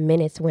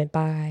 minutes went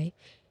by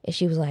and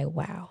she was like,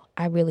 wow,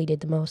 I really did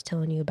the most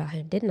telling you about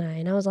him, didn't I?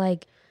 And I was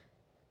like,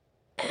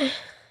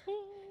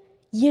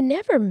 you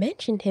never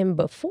mentioned him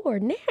before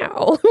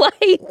now.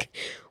 Like,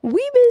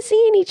 we've been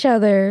seeing each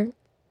other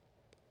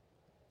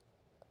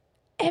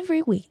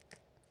every week.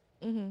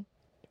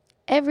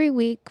 Every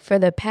week for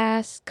the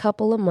past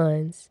couple of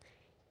months.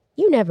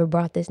 You never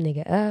brought this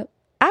nigga up.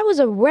 I was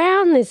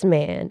around this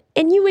man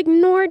and you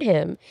ignored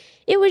him.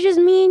 It was just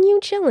me and you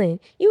chilling.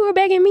 You were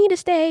begging me to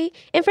stay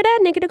and for that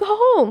nigga to go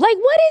home. Like,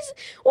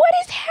 what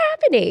is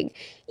happening?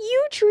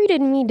 You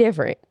treated me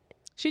different.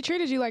 She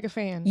treated you like a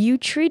fan. You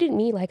treated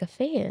me like a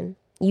fan.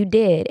 You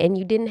did. And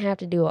you didn't have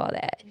to do all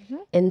that.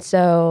 And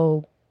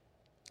so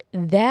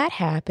that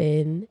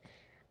happened.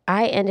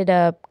 I ended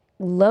up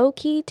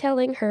low-key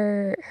telling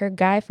her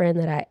guy friend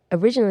that I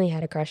originally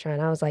had a crush on.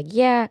 I was like,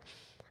 yeah,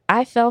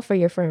 I fell for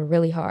your friend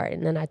really hard.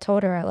 And then I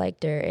told her I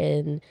liked her.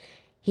 And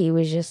he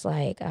was just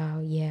like,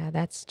 oh, yeah,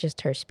 that's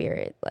just her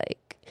spirit.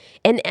 Like,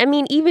 and I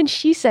mean, even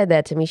she said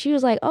that to me. She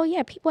was like, oh,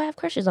 yeah, people have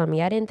crushes on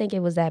me. I didn't think it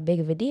was that big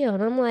of a deal.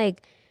 And I'm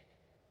like,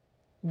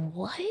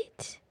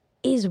 what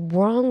is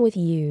wrong with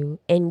you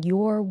and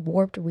your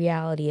warped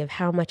reality of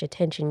how much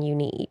attention you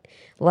need?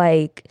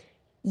 Like,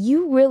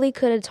 you really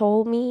could have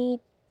told me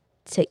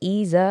to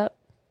ease up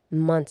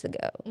months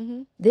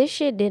ago. This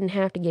shit didn't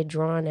have to get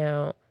drawn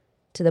out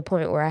to the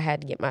point where I had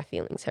to get my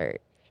feelings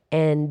hurt.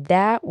 And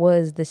that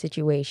was the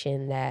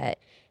situation that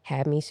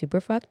had me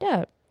super fucked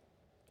up.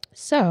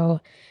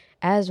 So,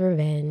 as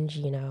revenge,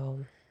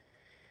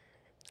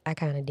 I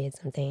kind of did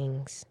some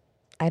things.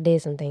 I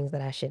did some things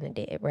that I shouldn't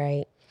have did,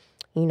 right?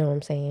 You know what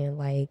I'm saying?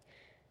 Like,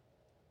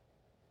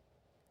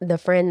 the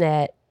friend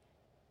that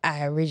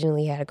I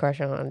originally had a crush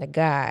on, the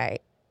guy,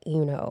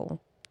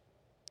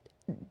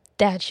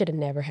 that should have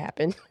never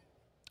happened.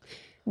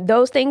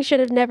 Those things should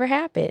have never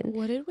happened.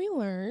 What did we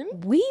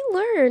learn? We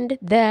learned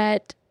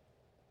that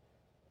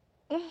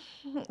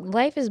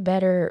life is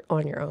better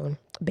on your own,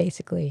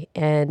 basically.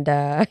 And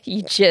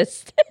you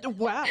just...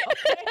 Wow.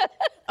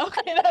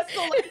 Okay, that's the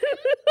lesson.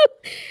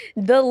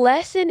 The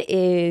lesson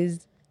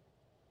is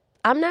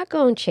I'm not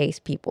going to chase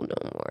people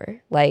no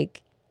more.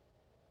 Like,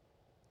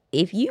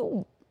 if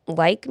you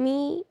like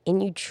me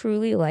and you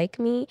truly like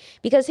me,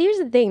 because here's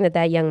the thing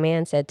that young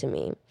man said to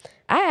me.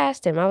 I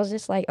asked him, I was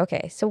just like,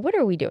 okay, so what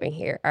are we doing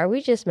here? Are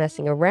we just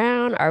messing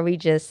around? Are we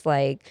just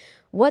like,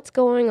 what's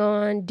going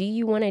on? Do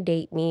you want to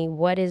date me?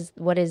 What's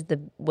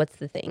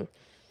the thing?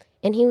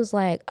 And he was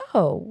like,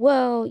 oh,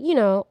 well,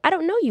 I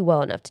don't know you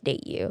well enough to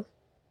date you.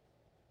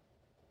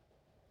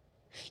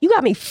 You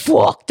got me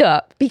fucked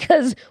up,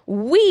 because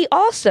we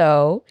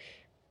also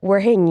were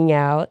hanging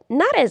out,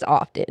 not as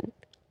often,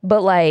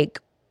 but like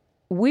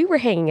we were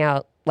hanging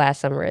out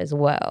last summer as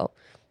well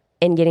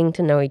and getting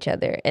to know each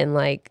other. And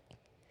like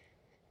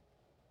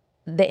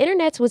the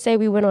internets would say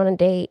we went on a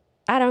date.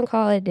 I don't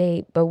call it a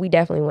date, but we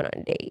definitely went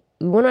on a date.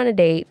 We went on a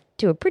date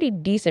to a pretty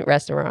decent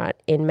restaurant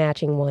in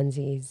matching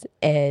onesies,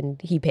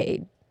 and he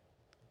paid.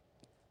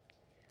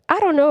 I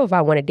don't know if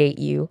I want to date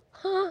you.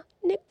 Huh?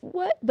 Nick,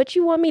 what? But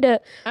you want me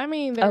to? I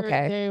mean,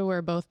 Okay. they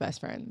were both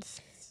best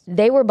friends.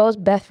 They were both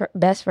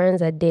best friends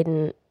that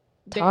didn't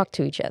They talk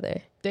to each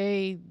other.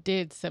 they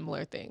did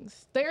similar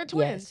things. They are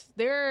twins. Yes.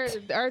 They're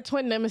our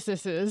twin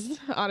nemesises,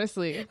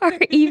 honestly. Our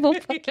evil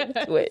fucking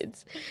Yes.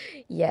 twins.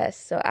 Yes.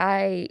 So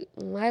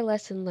my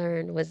lesson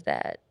learned was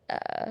that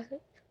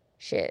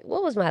shit.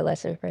 What was my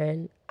lesson,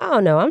 friend? I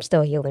don't know. I'm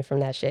still healing from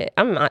that shit.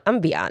 I'm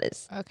be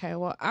honest. Okay,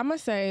 well, I'm gonna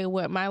say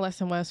what my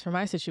lesson was for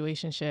my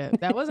situationship.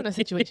 That wasn't a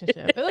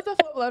situationship. It was a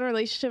full blown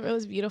relationship. It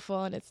was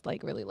beautiful and it's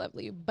like really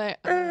lovely.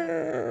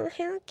 How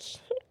cute.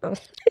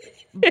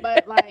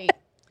 But like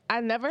I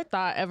never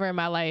thought ever in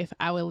my life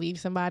I would leave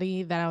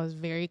somebody that I was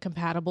very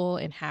compatible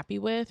and happy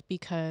with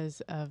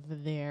because of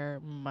their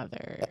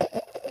mother.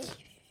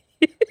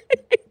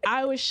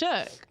 I was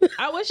shook.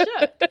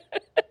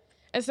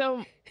 And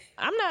so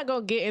I'm not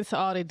gonna get into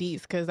all the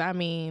deets because I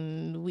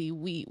mean we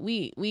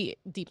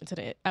deep into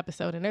the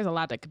episode and there's a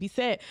lot that could be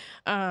said.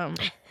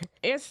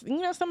 It's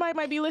somebody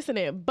might be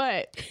listening,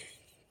 but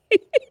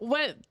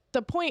what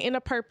the point and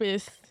the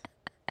purpose,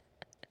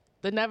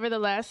 the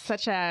nevertheless,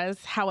 such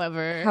as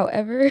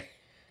However,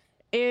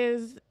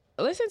 is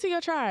listen to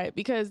your tribe,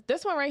 because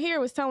this one right here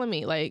was telling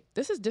me like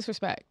this is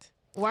disrespect.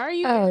 Why are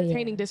you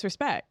entertaining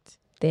disrespect?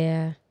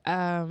 Yeah.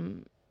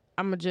 I'm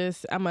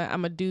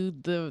gonna do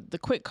the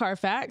quick car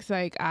facts.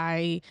 Like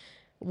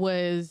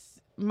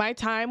my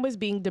time was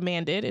being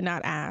demanded and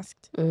not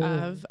asked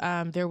of.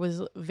 There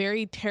was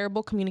very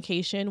terrible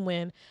communication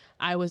when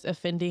I was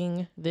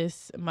offending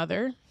this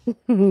mother.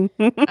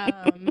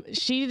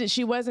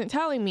 She wasn't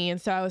telling me, and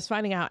so I was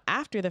finding out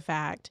after the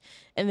fact,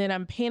 and then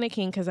I'm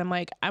panicking because I'm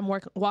like I'm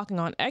walking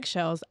on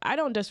eggshells. I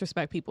don't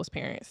disrespect people's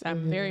parents.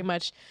 I'm very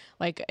much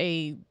like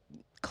a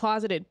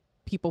closeted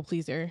people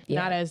pleaser,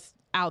 not as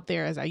out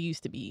there as I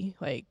used to be.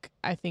 Like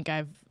I think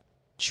I've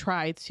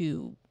tried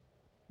to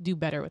do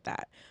better with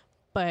that,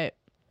 but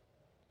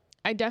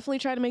I definitely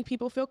try to make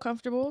people feel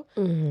comfortable,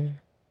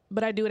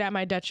 but I do it at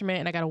my detriment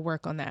and I got to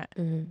work on that.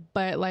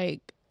 But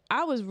like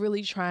I was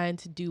really trying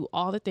to do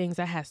all the things.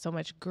 I had so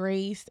much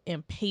grace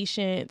and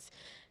patience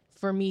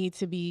for me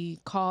to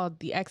be called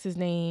the ex's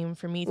name,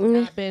 for me to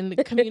not been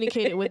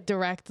communicated with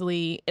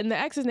directly, and the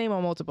ex's name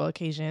on multiple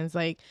occasions,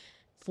 like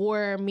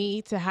for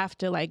me to have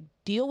to like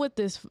deal with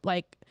this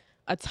like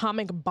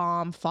atomic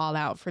bomb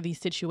fallout for these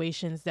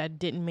situations that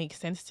didn't make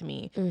sense to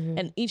me.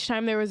 And each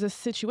time there was a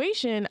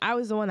situation, I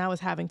was the one that was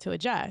having to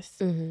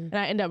adjust. And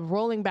I end up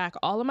rolling back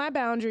all of my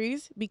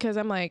boundaries because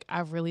I'm like,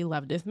 I really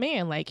love this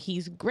man. Like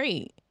he's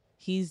great.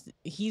 He's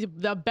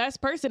the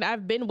best person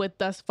I've been with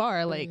thus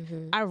far. Like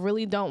I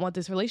really don't want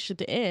this relationship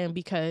to end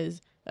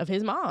because of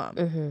his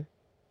mom.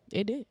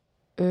 It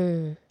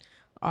did.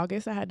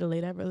 August, I had to lay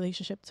that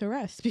relationship to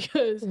rest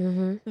because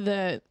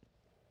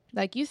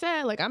like you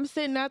said, like I'm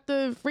sitting at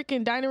the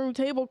freaking dining room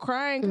table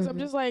crying because I'm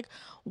just like,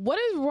 what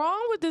is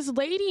wrong with this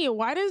lady and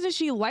why doesn't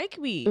she like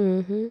me?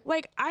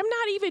 Like I'm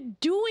not even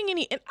doing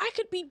any, and I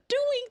could be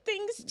doing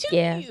things to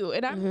you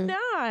and I'm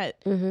not.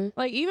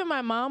 Like even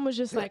my mom was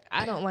just like,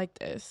 I don't like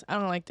this. I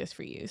don't like this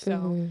for you.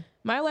 So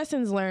my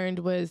lessons learned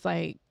was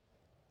like,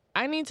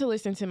 I need to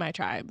listen to my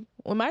tribe.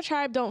 When my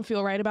tribe don't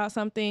feel right about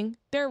something,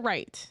 they're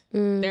right.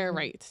 They're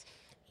right.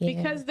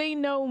 Because they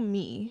know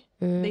me.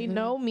 They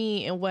know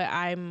me and what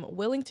I'm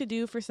willing to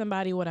do for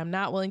somebody, what I'm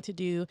not willing to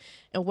do,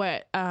 and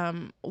what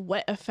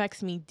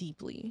affects me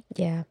deeply.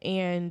 Yeah.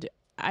 And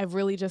I've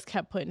really just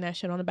kept putting that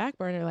shit on the back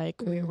burner.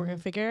 Like, we're going to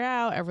figure it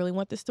out. I really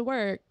want this to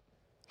work.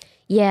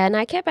 Yeah. And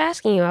I kept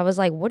asking you, I was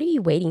like, what are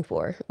you waiting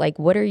for? Like,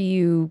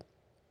 nothing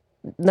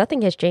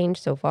has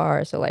changed so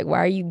far. So, like, why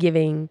are you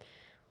giving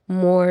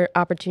more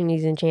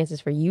opportunities and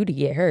chances for you to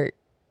get hurt?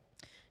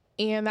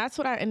 And that's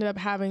what I ended up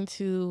having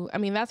to, I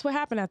mean, that's what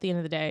happened at the end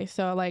of the day.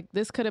 So like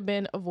this could have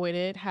been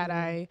avoided had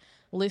I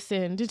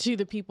listened to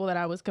the people that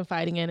I was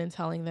confiding in and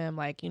telling them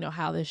like,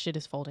 how this shit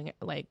is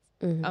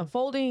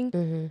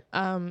unfolding.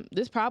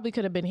 This probably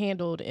could have been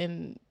handled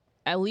in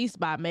at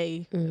least by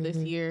May this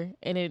year.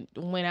 And it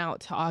went out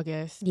to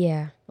August.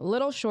 Yeah. A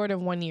little short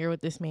of 1 year with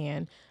this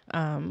man,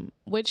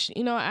 which,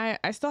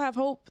 I still have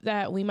hope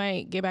that we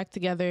might get back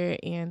together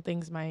and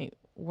things might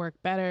work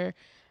better.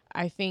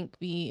 I think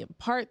the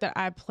part that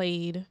I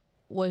played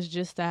was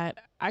just that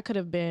I could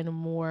have been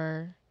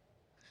more,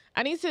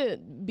 I need to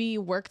be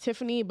work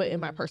Tiffany, but in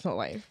my personal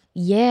life.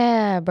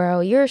 Yeah, bro.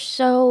 You're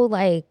so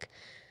like,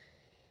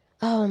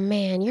 oh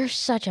man, you're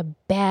such a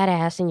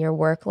badass in your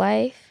work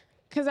life.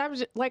 Because I'm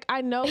just like,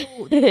 I know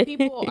these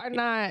people are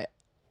not,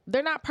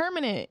 they're not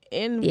permanent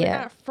and we're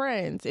Yeah. not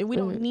friends and we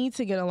don't need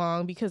to get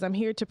along because I'm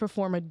here to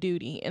perform a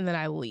duty and then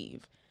I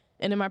leave.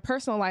 And in my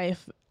personal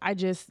life,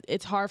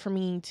 it's hard for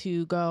me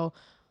to go,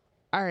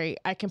 all right,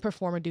 I can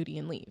perform a duty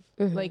and leave.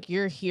 Like,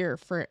 you're here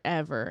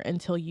forever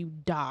until you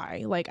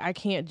die. Like, I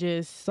can't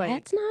just like.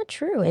 That's not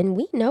true. And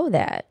we know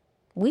that.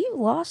 We've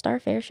lost our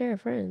fair share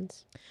of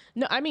friends.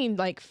 No, I mean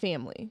like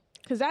family.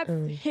 Because that's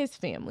his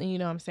family, you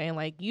know what I'm saying?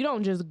 Like, you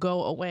don't just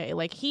go away.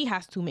 Like, he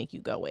has to make you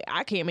go away.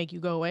 I can't make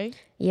you go away.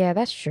 Yeah,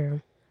 that's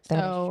true.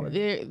 So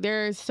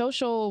there's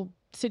social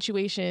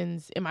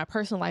situations in my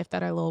personal life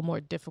that are a little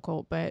more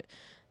difficult, but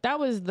that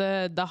was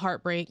the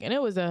heartbreak, and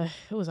it was a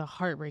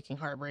heartbreaking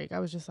heartbreak. I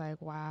was just like,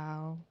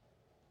 wow,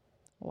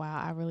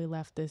 I really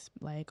left this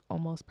like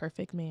almost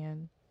perfect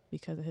man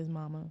because of his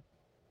mama.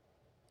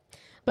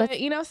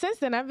 But you know, since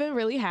then I've been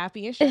really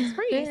happy and stress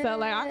free. So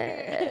like,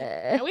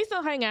 and we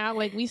still hang out.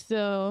 Like we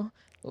still,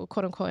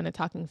 quote unquote, in a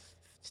talking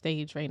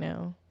stage right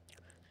now.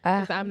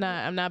 I'm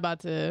not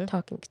about to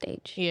talking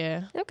stage.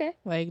 Yeah. Okay.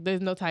 Like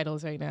there's no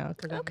titles right now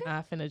because I'm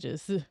not finna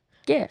just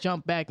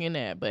jump back in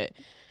there. But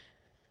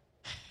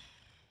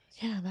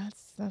yeah,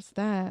 that's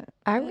that.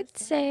 I would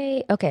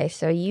say okay.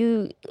 So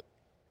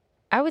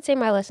I would say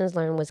my lessons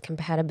learned was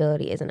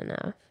compatibility isn't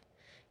enough.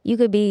 You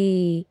could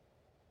be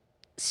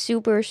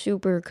super,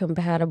 super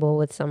compatible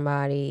with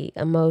somebody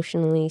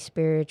emotionally,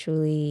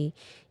 spiritually,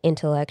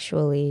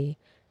 intellectually,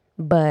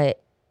 but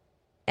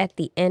at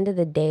the end of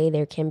the day,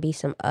 there can be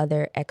some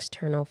other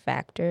external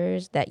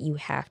factors that you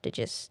have to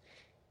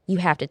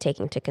take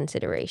into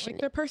consideration. Like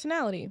their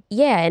personality.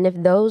 Yeah, and if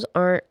those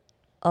aren't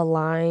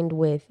aligned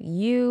with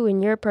you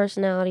and your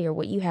personality or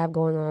what you have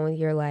going on with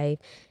your life,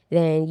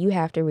 then you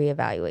have to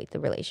reevaluate the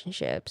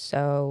relationship.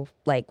 So,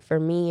 like for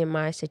me in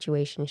my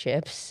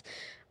situationships,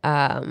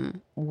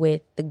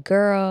 with the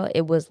girl,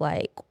 it was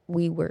like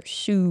we were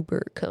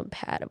super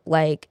compatible.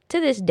 Like to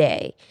this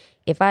day,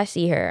 if I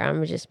see her, I'm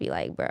gonna just be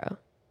like, bro,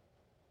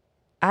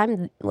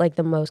 I'm like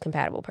the most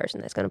compatible person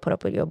that's gonna put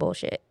up with your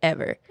bullshit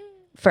ever,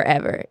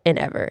 forever and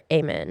ever.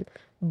 Amen.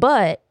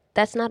 But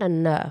that's not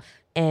enough.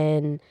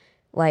 And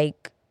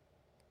like,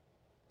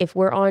 if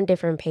we're on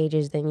different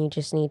pages, then you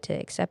just need to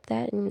accept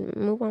that and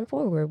move on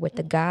forward. With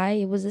the guy,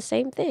 it was the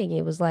same thing.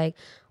 It was like,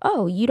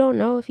 oh, you don't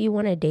know if you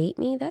want to date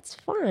me? That's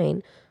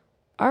fine.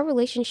 Our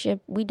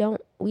relationship, we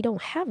don't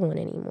have one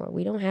anymore.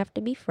 We don't have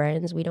to be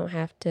friends. We don't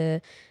have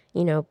to,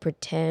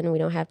 pretend. We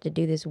don't have to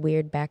do this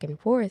weird back and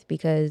forth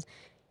because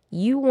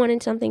you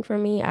wanted something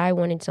from me, I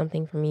wanted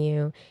something from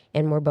you,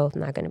 and we're both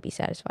not going to be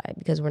satisfied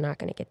because we're not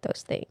going to get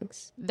those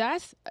things.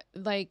 That's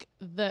like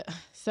with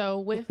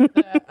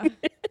the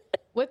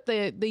with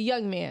the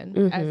young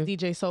man, as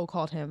DJ Soul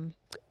called him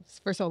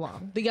for so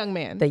long, the young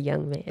man.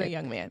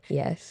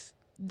 Yes.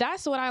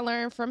 That's what I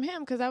learned from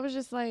him because I was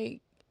just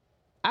like,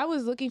 I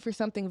was looking for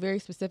something very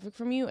specific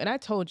from you, and I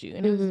told you,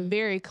 and it was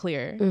very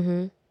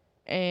clear.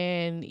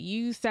 And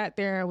you sat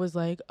there and was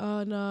like,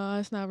 oh no,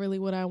 that's not really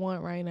what I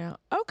want right now.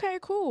 Okay,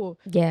 cool.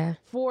 Yeah.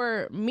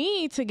 For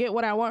me to get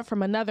what I want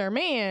from another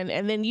man,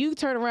 and then you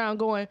turn around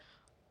going,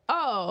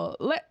 oh,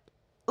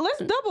 let's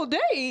double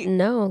date.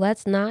 No,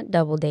 let's not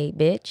double date,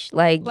 bitch.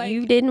 Like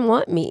you didn't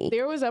want me.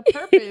 There was a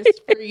purpose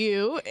for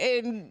you,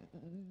 and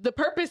the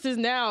purpose is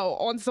now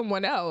on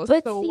someone else.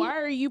 But so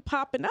why are you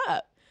popping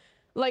up?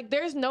 Like,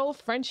 there's no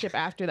friendship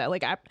after that.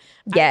 Like, I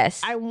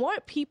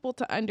want people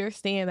to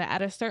understand that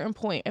at a certain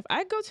point, if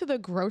I go to the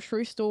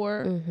grocery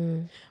store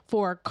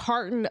for a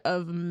carton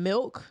of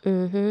milk,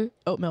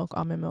 oat milk,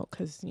 almond milk,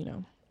 because, we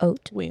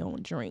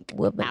don't drink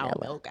cow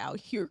milk out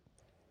here.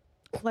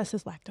 Unless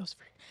it's lactose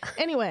free.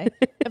 Anyway,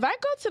 if I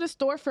go to the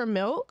store for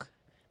milk,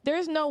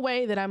 there's no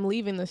way that I'm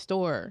leaving the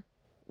store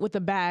with a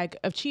bag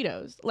of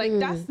Cheetos. Like,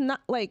 that's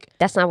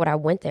not what I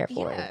went there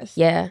for. Yes.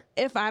 Yeah.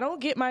 If I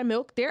don't get my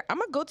milk there, I'm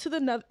gonna go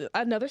to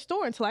another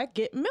store until I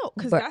get milk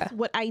because that's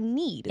what I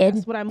need.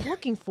 That's what I'm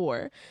looking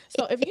for.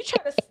 So if you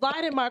try to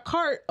slide in my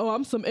cart, oh,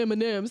 I'm some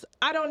M&Ms.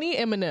 I don't need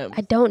M&Ms.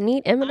 I don't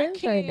need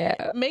M&Ms right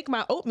now. Make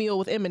my oatmeal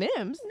with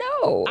M&Ms.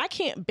 No. I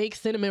can't bake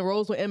cinnamon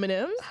rolls with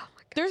M&Ms. Oh,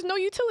 there's no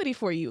utility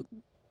for you.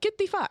 Get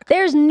the fuck.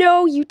 There's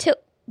no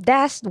utility.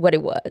 That's what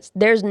it was.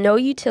 There's no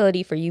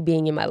utility for you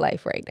being in my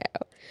life right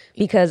now.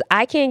 Because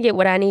I can't get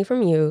what I need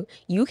from you.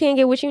 You can't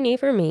get what you need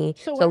from me.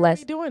 So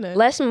let's doing this?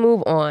 Let's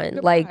move on.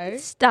 Goodbye. Like,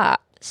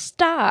 stop.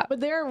 But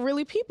there are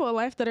really people in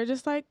life that are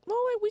just like, well,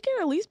 we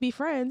can at least be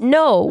friends.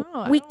 No,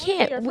 we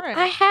can't.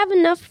 I have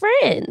enough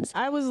friends.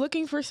 I was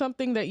looking for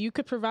something that you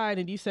could provide,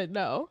 and you said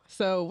no.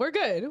 So we're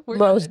good.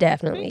 Most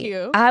definitely. Thank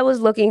you. I was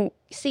looking.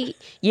 See,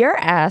 your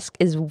ask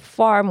is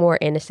far more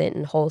innocent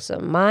and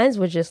wholesome. Mine's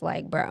was just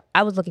like, bro,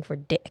 I was looking for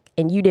dick,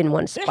 and you didn't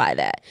want to supply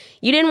that.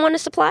 You didn't want to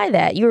supply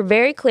that. You were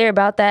very clear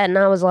about that, and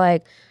I was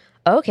like,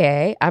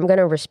 okay, I'm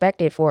gonna respect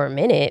it for a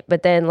minute,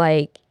 but then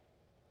like,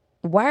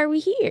 why are we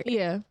here?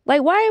 Yeah.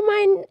 Like, why am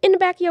I in the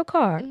back of your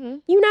car?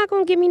 You're not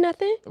going to give me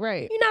nothing.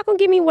 Right. You're not going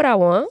to give me what I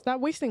want. Stop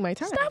wasting my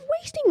time. Stop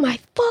wasting my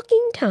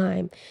fucking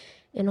time.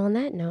 And on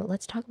that note,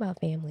 let's talk about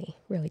family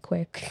really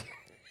quick.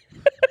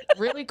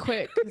 Really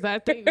quick, because I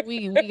think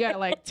we got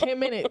like 10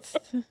 minutes.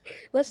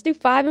 Let's do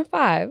 5 and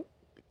 5.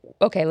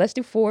 Okay, let's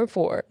do 4 and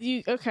 4.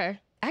 Okay.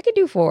 I could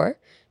do 4.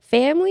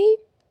 Family,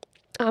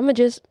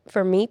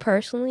 for me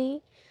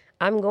personally,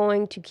 I'm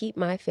going to keep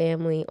my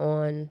family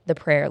on the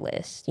prayer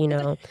list. You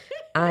know,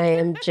 I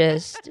am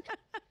just,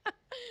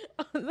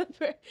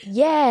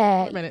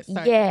 yeah,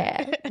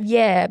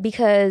 yeah,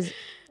 because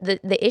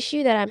the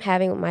issue that I'm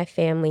having with my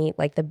family,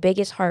 like the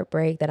biggest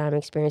heartbreak that I'm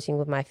experiencing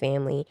with my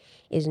family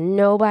is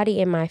nobody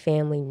in my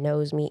family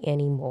knows me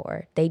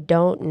anymore. They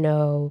don't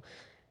know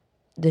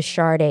the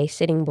Sade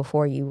sitting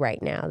before you right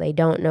now. They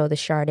don't know the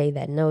Sade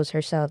that knows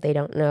herself. They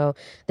don't know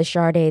the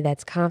Sade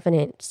that's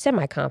confident,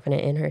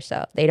 semi-confident in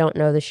herself. They don't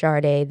know the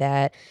Sade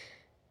that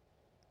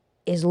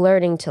is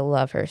learning to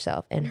love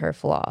herself and her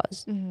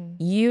flaws.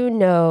 You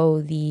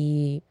know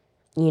the,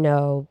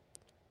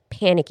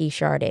 panicky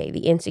Sade,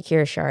 the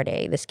insecure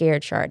Sade, the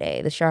scared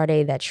Sade, the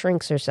Sade that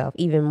shrinks herself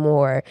even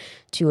more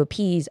to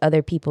appease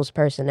other people's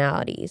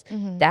personalities.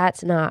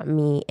 That's not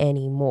me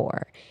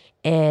anymore.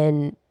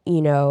 And,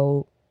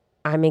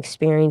 I'm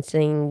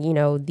experiencing,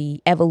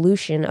 the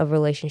evolution of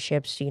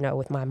relationships,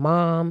 with my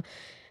mom.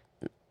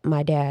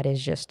 My dad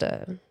is just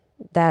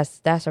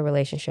that's a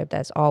relationship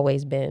that's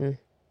always been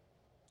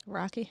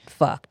rocky,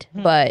 fucked.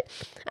 But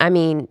I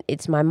mean,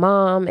 it's my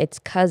mom, it's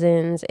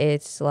cousins,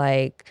 it's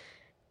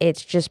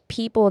just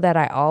people that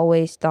I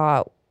always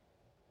thought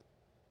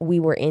we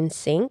were in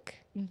sync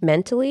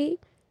mentally.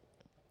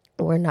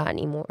 We're not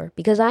anymore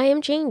because I am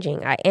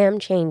changing.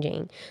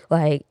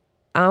 Like,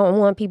 I don't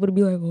want people to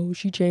be like, oh,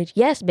 she changed.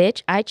 Yes,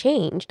 bitch, I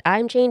changed.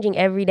 I'm changing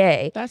every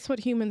day. That's what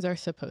humans are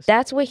supposed to do.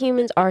 That's what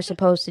humans are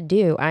supposed to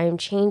do. I am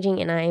changing,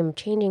 and I am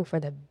changing for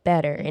the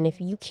better. And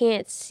if you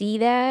can't see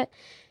that,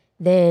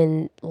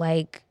 then,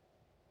 like,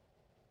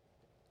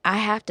 I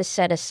have to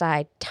set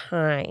aside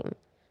time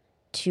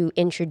to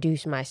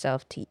introduce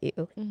myself to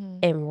you.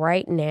 And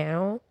right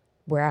now,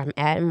 where I'm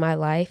at in my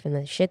life and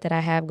the shit that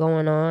I have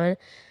going on,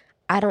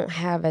 I don't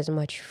have as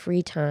much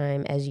free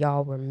time as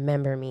y'all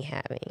remember me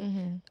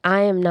having.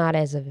 I am not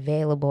as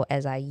available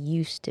as I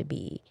used to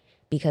be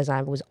because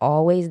I was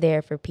always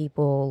there for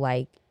people.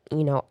 Like,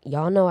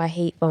 y'all know I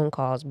hate phone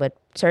calls, but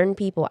certain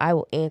people I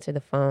will answer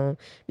the phone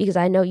because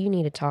I know you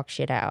need to talk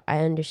shit out. I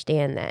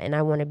understand that, and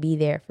I want to be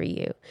there for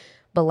you.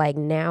 But like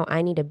now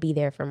I need to be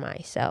there for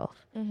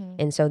myself.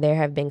 And so there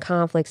have been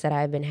conflicts that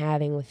I've been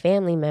having with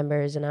family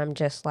members, and I'm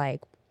just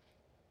like,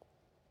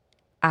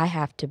 I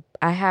have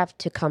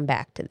to come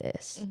back to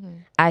this.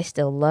 I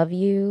still love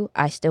you.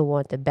 I still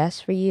want the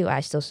best for you.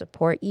 I still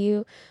support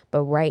you.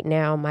 But right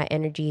now my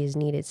energy is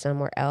needed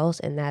somewhere else,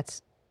 and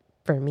that's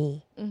for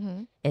me.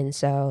 And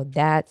so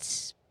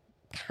that's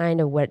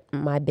kind of what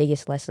my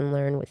biggest lesson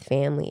learned with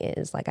family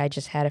is. Like, I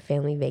just had a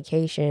family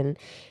vacation.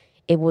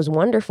 It was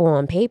wonderful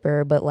on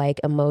paper, but like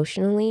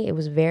emotionally it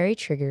was very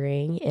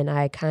triggering. And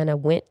I kind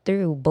of went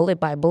through bullet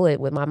by bullet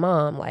with my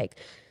mom, like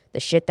the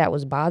shit that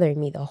was bothering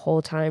me the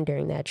whole time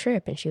during that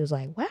trip. And she was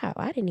like, wow,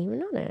 I didn't even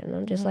know that. And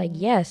I'm just like,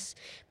 yes,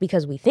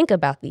 because we think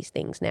about these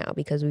things now,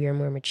 because we are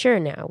more mature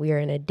now. We are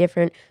in a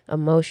different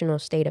emotional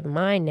state of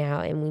mind now,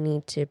 and we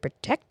need to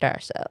protect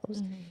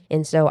ourselves.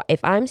 And so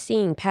if I'm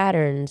seeing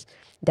patterns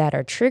that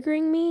are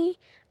triggering me,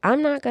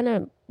 I'm not going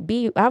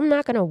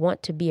to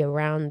want to be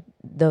around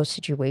those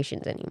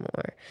situations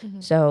anymore.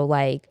 So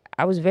like,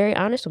 I was very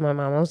honest with my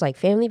mom. I was like,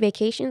 family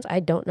vacations, I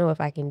don't know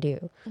if I can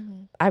do.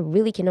 I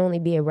really can only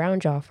be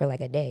around y'all for like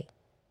a day.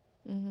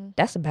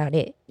 That's about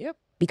it. Yep.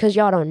 Because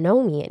y'all don't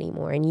know me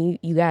anymore, and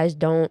you guys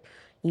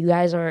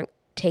aren't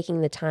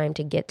taking the time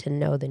to get to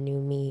know the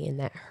new me, and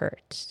that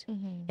hurts.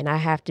 And I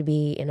have to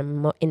be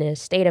in a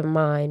state of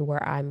mind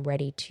where I'm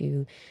ready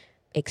to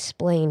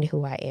explain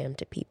who I am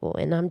to people.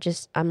 And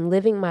I'm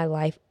living my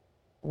life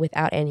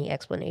without any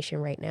explanation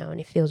right now, and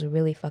it feels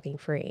really fucking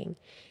freeing.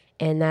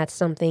 And that's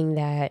something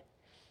that,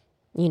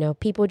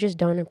 people just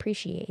don't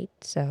appreciate.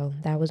 So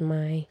that was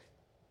my...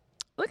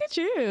 Look at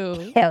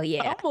you. Hell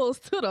yeah.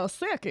 Almost to the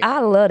second. I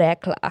love that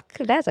clock.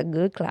 That's a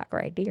good clock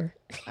right there.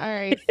 All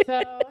right.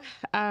 So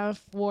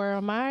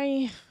for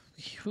my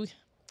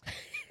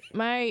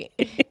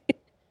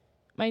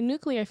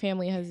nuclear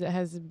family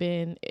has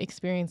been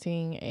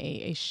experiencing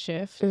a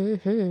shift.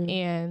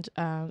 And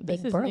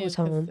this is new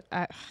home.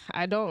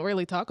 I don't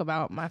really talk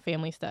about my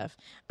family stuff.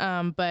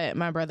 But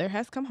my brother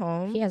has come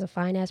home. He has a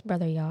fine ass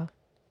brother, y'all.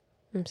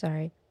 I'm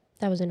sorry.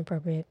 That was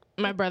inappropriate.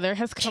 My brother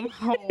has come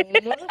home.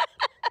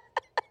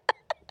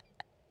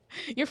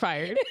 You're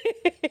fired.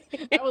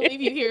 I will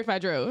leave you here if I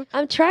drove.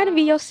 I'm trying to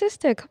be your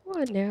sister. Come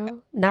on now.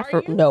 Not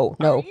for you? No.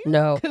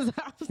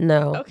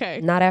 No.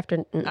 Okay. Not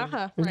after.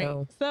 Right.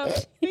 No. So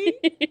see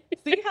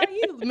how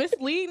you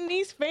misleading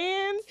these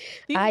fans,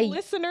 these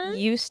listeners. I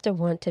used to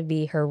want to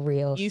be her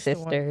real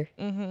sister.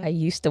 I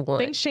used to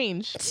want. Things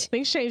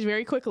change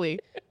very quickly.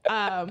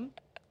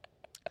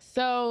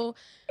 So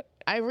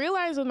I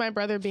realized with my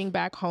brother being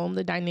back home,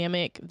 the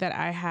dynamic that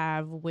I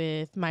have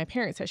with my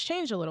parents has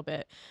changed a little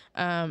bit.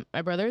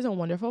 My brother is a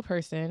wonderful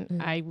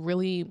person. I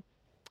really,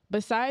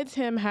 besides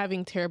him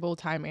having terrible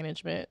time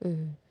management,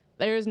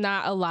 there's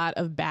not a lot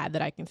of bad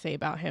that I can say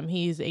about him.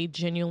 He's a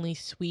genuinely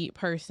sweet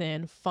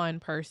person, fun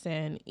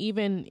person.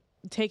 Even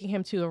taking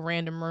him to a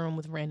random room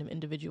with random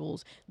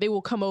individuals, they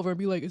will come over and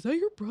be like, "Is that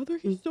your brother?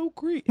 He's so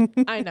great."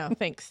 I know,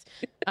 thanks.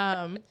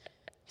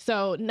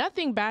 So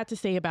nothing bad to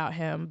say about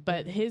him,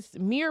 but his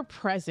mere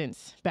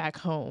presence back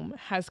home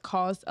has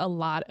caused a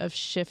lot of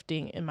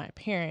shifting in my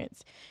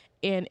parents.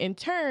 And in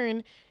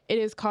turn, it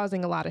is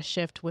causing a lot of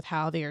shift with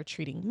how they are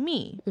treating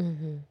me,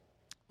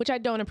 which I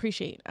don't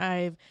appreciate.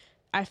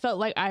 I felt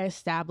like I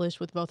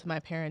established with both of my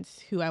parents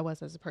who I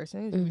was as a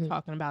person. We were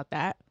talking about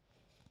that.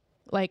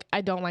 Like,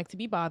 I don't like to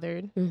be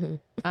bothered.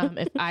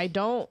 If I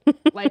don't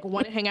like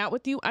want to hang out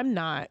with you, I'm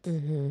not.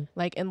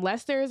 Like,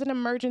 unless there is an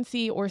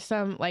emergency or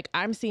some, like,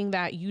 I'm seeing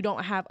that you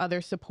don't have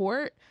other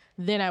support,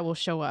 then I will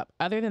show up.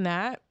 Other than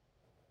that,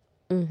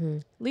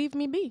 leave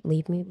me be.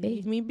 Leave me be.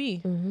 Leave me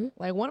be.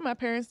 Like, one of my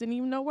parents didn't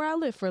even know where I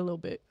lived for a little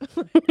bit.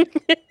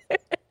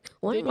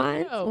 One of Didn't even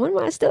mine, know. one of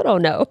mine still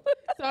don't know.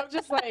 So I'm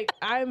just like,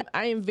 I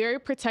am very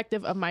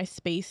protective of my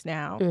space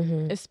now,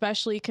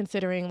 especially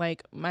considering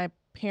like my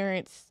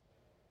parents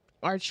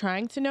are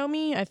trying to know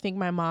me. I think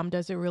my mom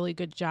does a really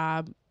good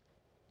job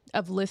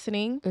of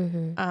listening.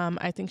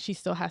 I think she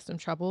still has some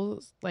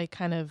troubles, like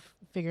kind of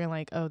figuring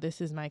like, oh, this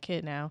is my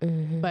kid now.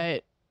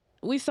 But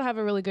we still have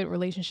a really good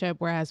relationship.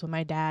 Whereas with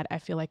my dad, I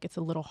feel like it's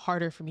a little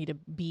harder for me to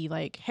be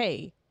like,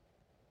 hey,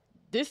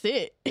 this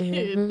it.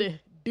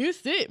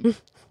 This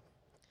it.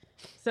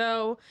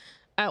 So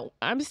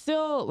I'm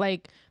still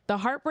like, the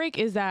heartbreak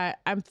is that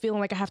I'm feeling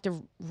like I have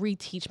to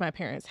reteach my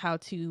parents how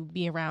to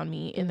be around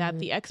me, and that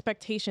the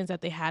expectations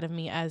that they had of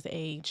me as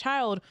a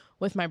child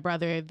with my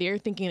brother, they're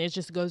thinking it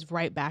just goes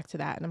right back to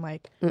that. And I'm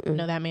like,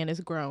 no, that man is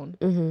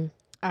grown.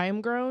 I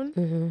am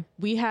grown.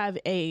 We have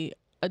a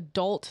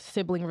adult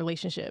sibling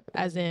relationship,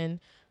 as in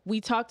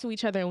we talk to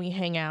each other and we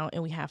hang out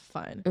and we have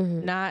fun.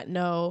 Not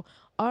no,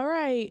 all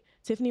right,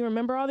 Tiffany,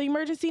 remember all the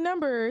emergency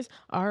numbers.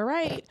 All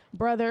right,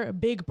 brother,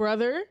 big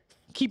brother,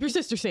 keep your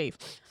sister safe.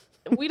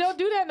 We don't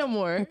do that no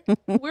more.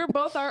 We're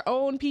both our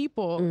own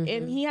people,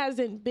 and he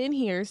hasn't been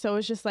here. So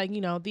it's just like,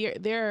 you know,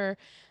 there are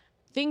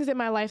things in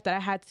my life that I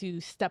had to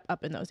step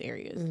up in those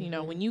areas. You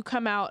know, when you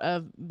come out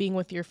of being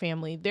with your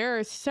family, there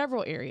are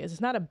several areas.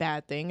 It's not a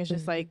bad thing. It's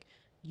just like,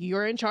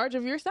 you're in charge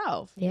of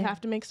yourself. You have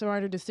to make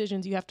smarter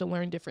decisions. You have to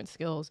learn different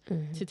skills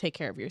to take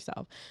care of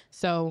yourself.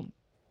 So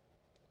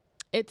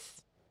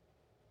it's,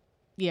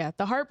 yeah,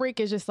 the heartbreak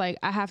is just like,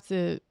 I have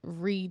to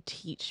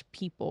reteach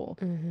people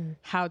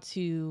how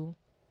to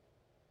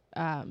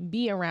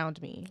be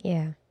around me.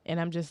 Yeah. And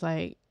I'm just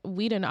like,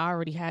 we done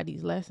already had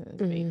these lessons,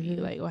 baby.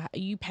 Like, well,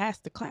 you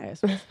passed the class.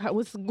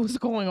 What's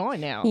going on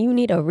now? You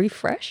need a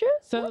refresher?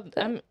 So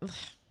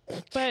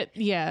but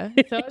yeah.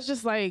 So it's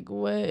just like,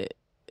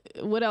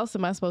 what else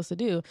am I supposed to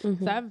do?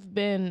 So I've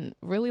been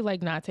really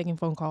like not taking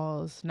phone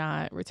calls,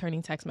 not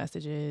returning text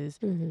messages.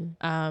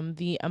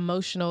 The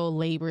emotional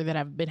labor that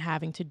I've been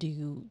having to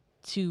do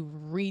to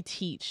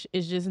reteach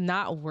is just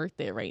not worth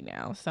it right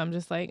now. So I'm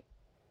just like,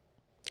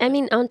 I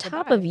mean, on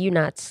top of you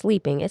not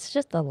sleeping, it's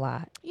just a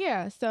lot.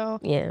 yeah. So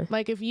Yeah.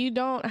 like, if you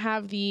don't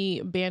have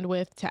the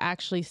bandwidth to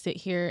actually sit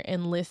here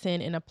and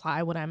listen and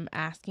apply what I'm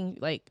asking,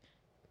 like,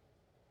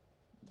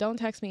 don't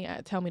text me,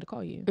 tell me to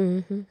call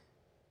you.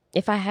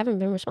 If I haven't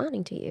been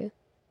responding to you.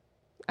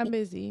 I'm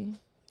busy.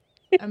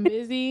 I'm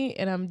busy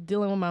and I'm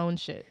dealing with my own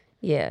shit.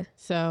 Yeah.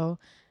 So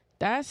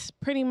that's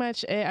pretty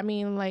much it. I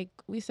mean, like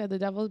we said, the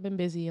devil's been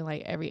busy in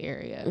like every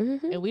area.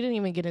 And we didn't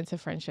even get into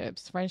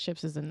friendships.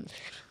 Friendships isn't.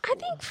 I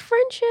think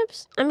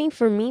friendships, I mean,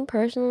 for me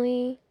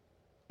personally.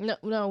 No,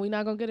 we're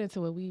not going to get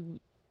into it.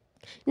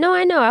 No,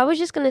 I know. I was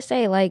just going to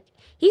say, like,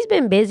 he's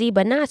been busy,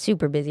 but not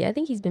super busy. I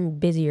think he's been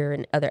busier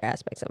in other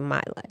aspects of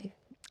my life.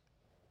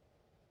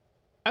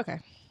 Okay.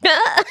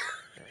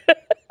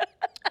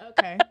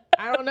 Okay.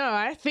 I don't know.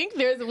 I think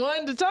there's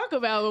one to talk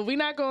about, but we're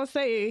not going to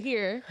say it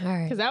here. All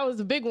right. Because that was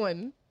a big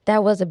one.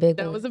 That was a big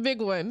one. That was a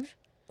big one.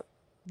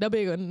 The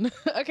big one.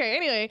 Okay,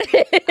 anyway.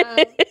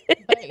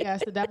 But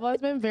yes, the devil has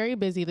been very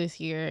busy this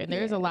year. And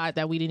there's a lot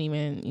that we didn't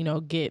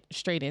even, get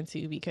straight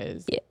into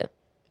because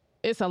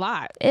it's a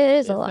lot. It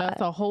is a lot.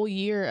 It's a whole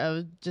year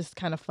of just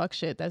kind of fuck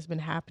shit that's been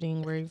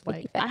happening where it's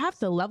like, I have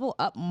to level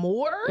up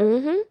more.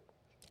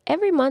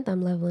 Every month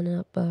I'm leveling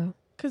up, bro.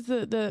 Because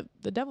the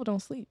devil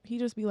don't sleep. He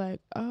just be like,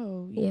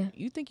 oh,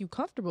 you think you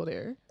comfortable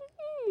there?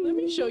 Let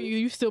me show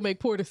you still make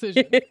poor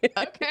decisions.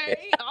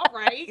 Okay, all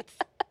right.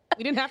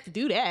 We didn't have to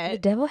do that. The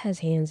devil has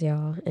hands,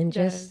 y'all. And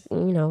just,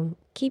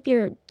 keep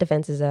your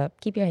defenses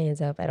up. Keep your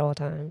hands up at all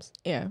times.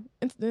 Yeah.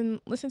 And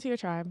then listen to your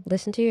tribe.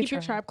 Listen to your Keep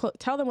tribe. your tribe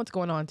tell them what's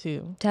going on,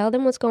 too. Tell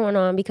them what's going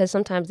on because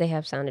sometimes they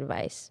have sound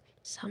advice.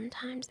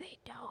 Sometimes they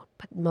don't,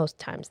 but most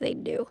times they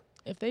do.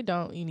 If they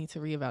don't, you need to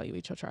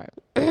reevaluate your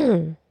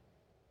tribe.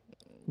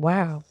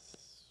 Wow.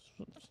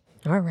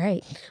 All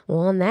right. Well,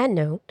 on that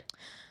note.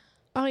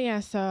 Oh, yeah.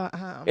 So,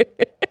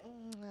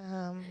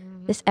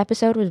 This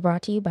episode was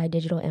brought to you by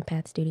Digital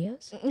Empath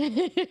Studios.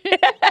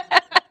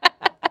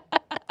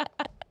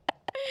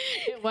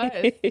 It was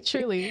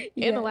truly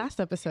in the last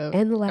episode,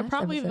 And the last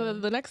probably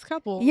episode. the next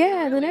couple.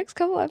 Yeah, really. the next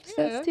couple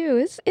episodes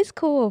too. It's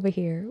cool over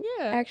here.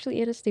 Yeah.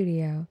 Actually in a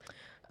studio.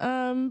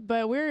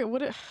 But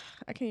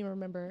I can't even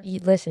remember.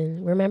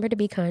 Listen, remember to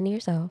be kind to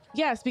yourself.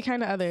 Yes, be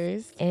kind to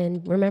others.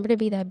 And remember to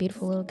be that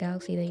beautiful little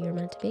galaxy that you're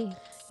meant to be.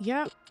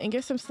 Yep, and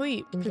get some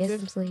sleep. Get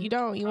some sleep.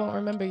 You won't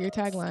remember your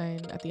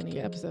tagline at the end of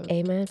your episode.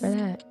 Amen for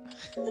that.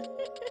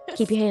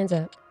 Keep your hands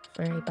up.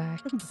 All right, bye.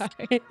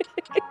 Bye.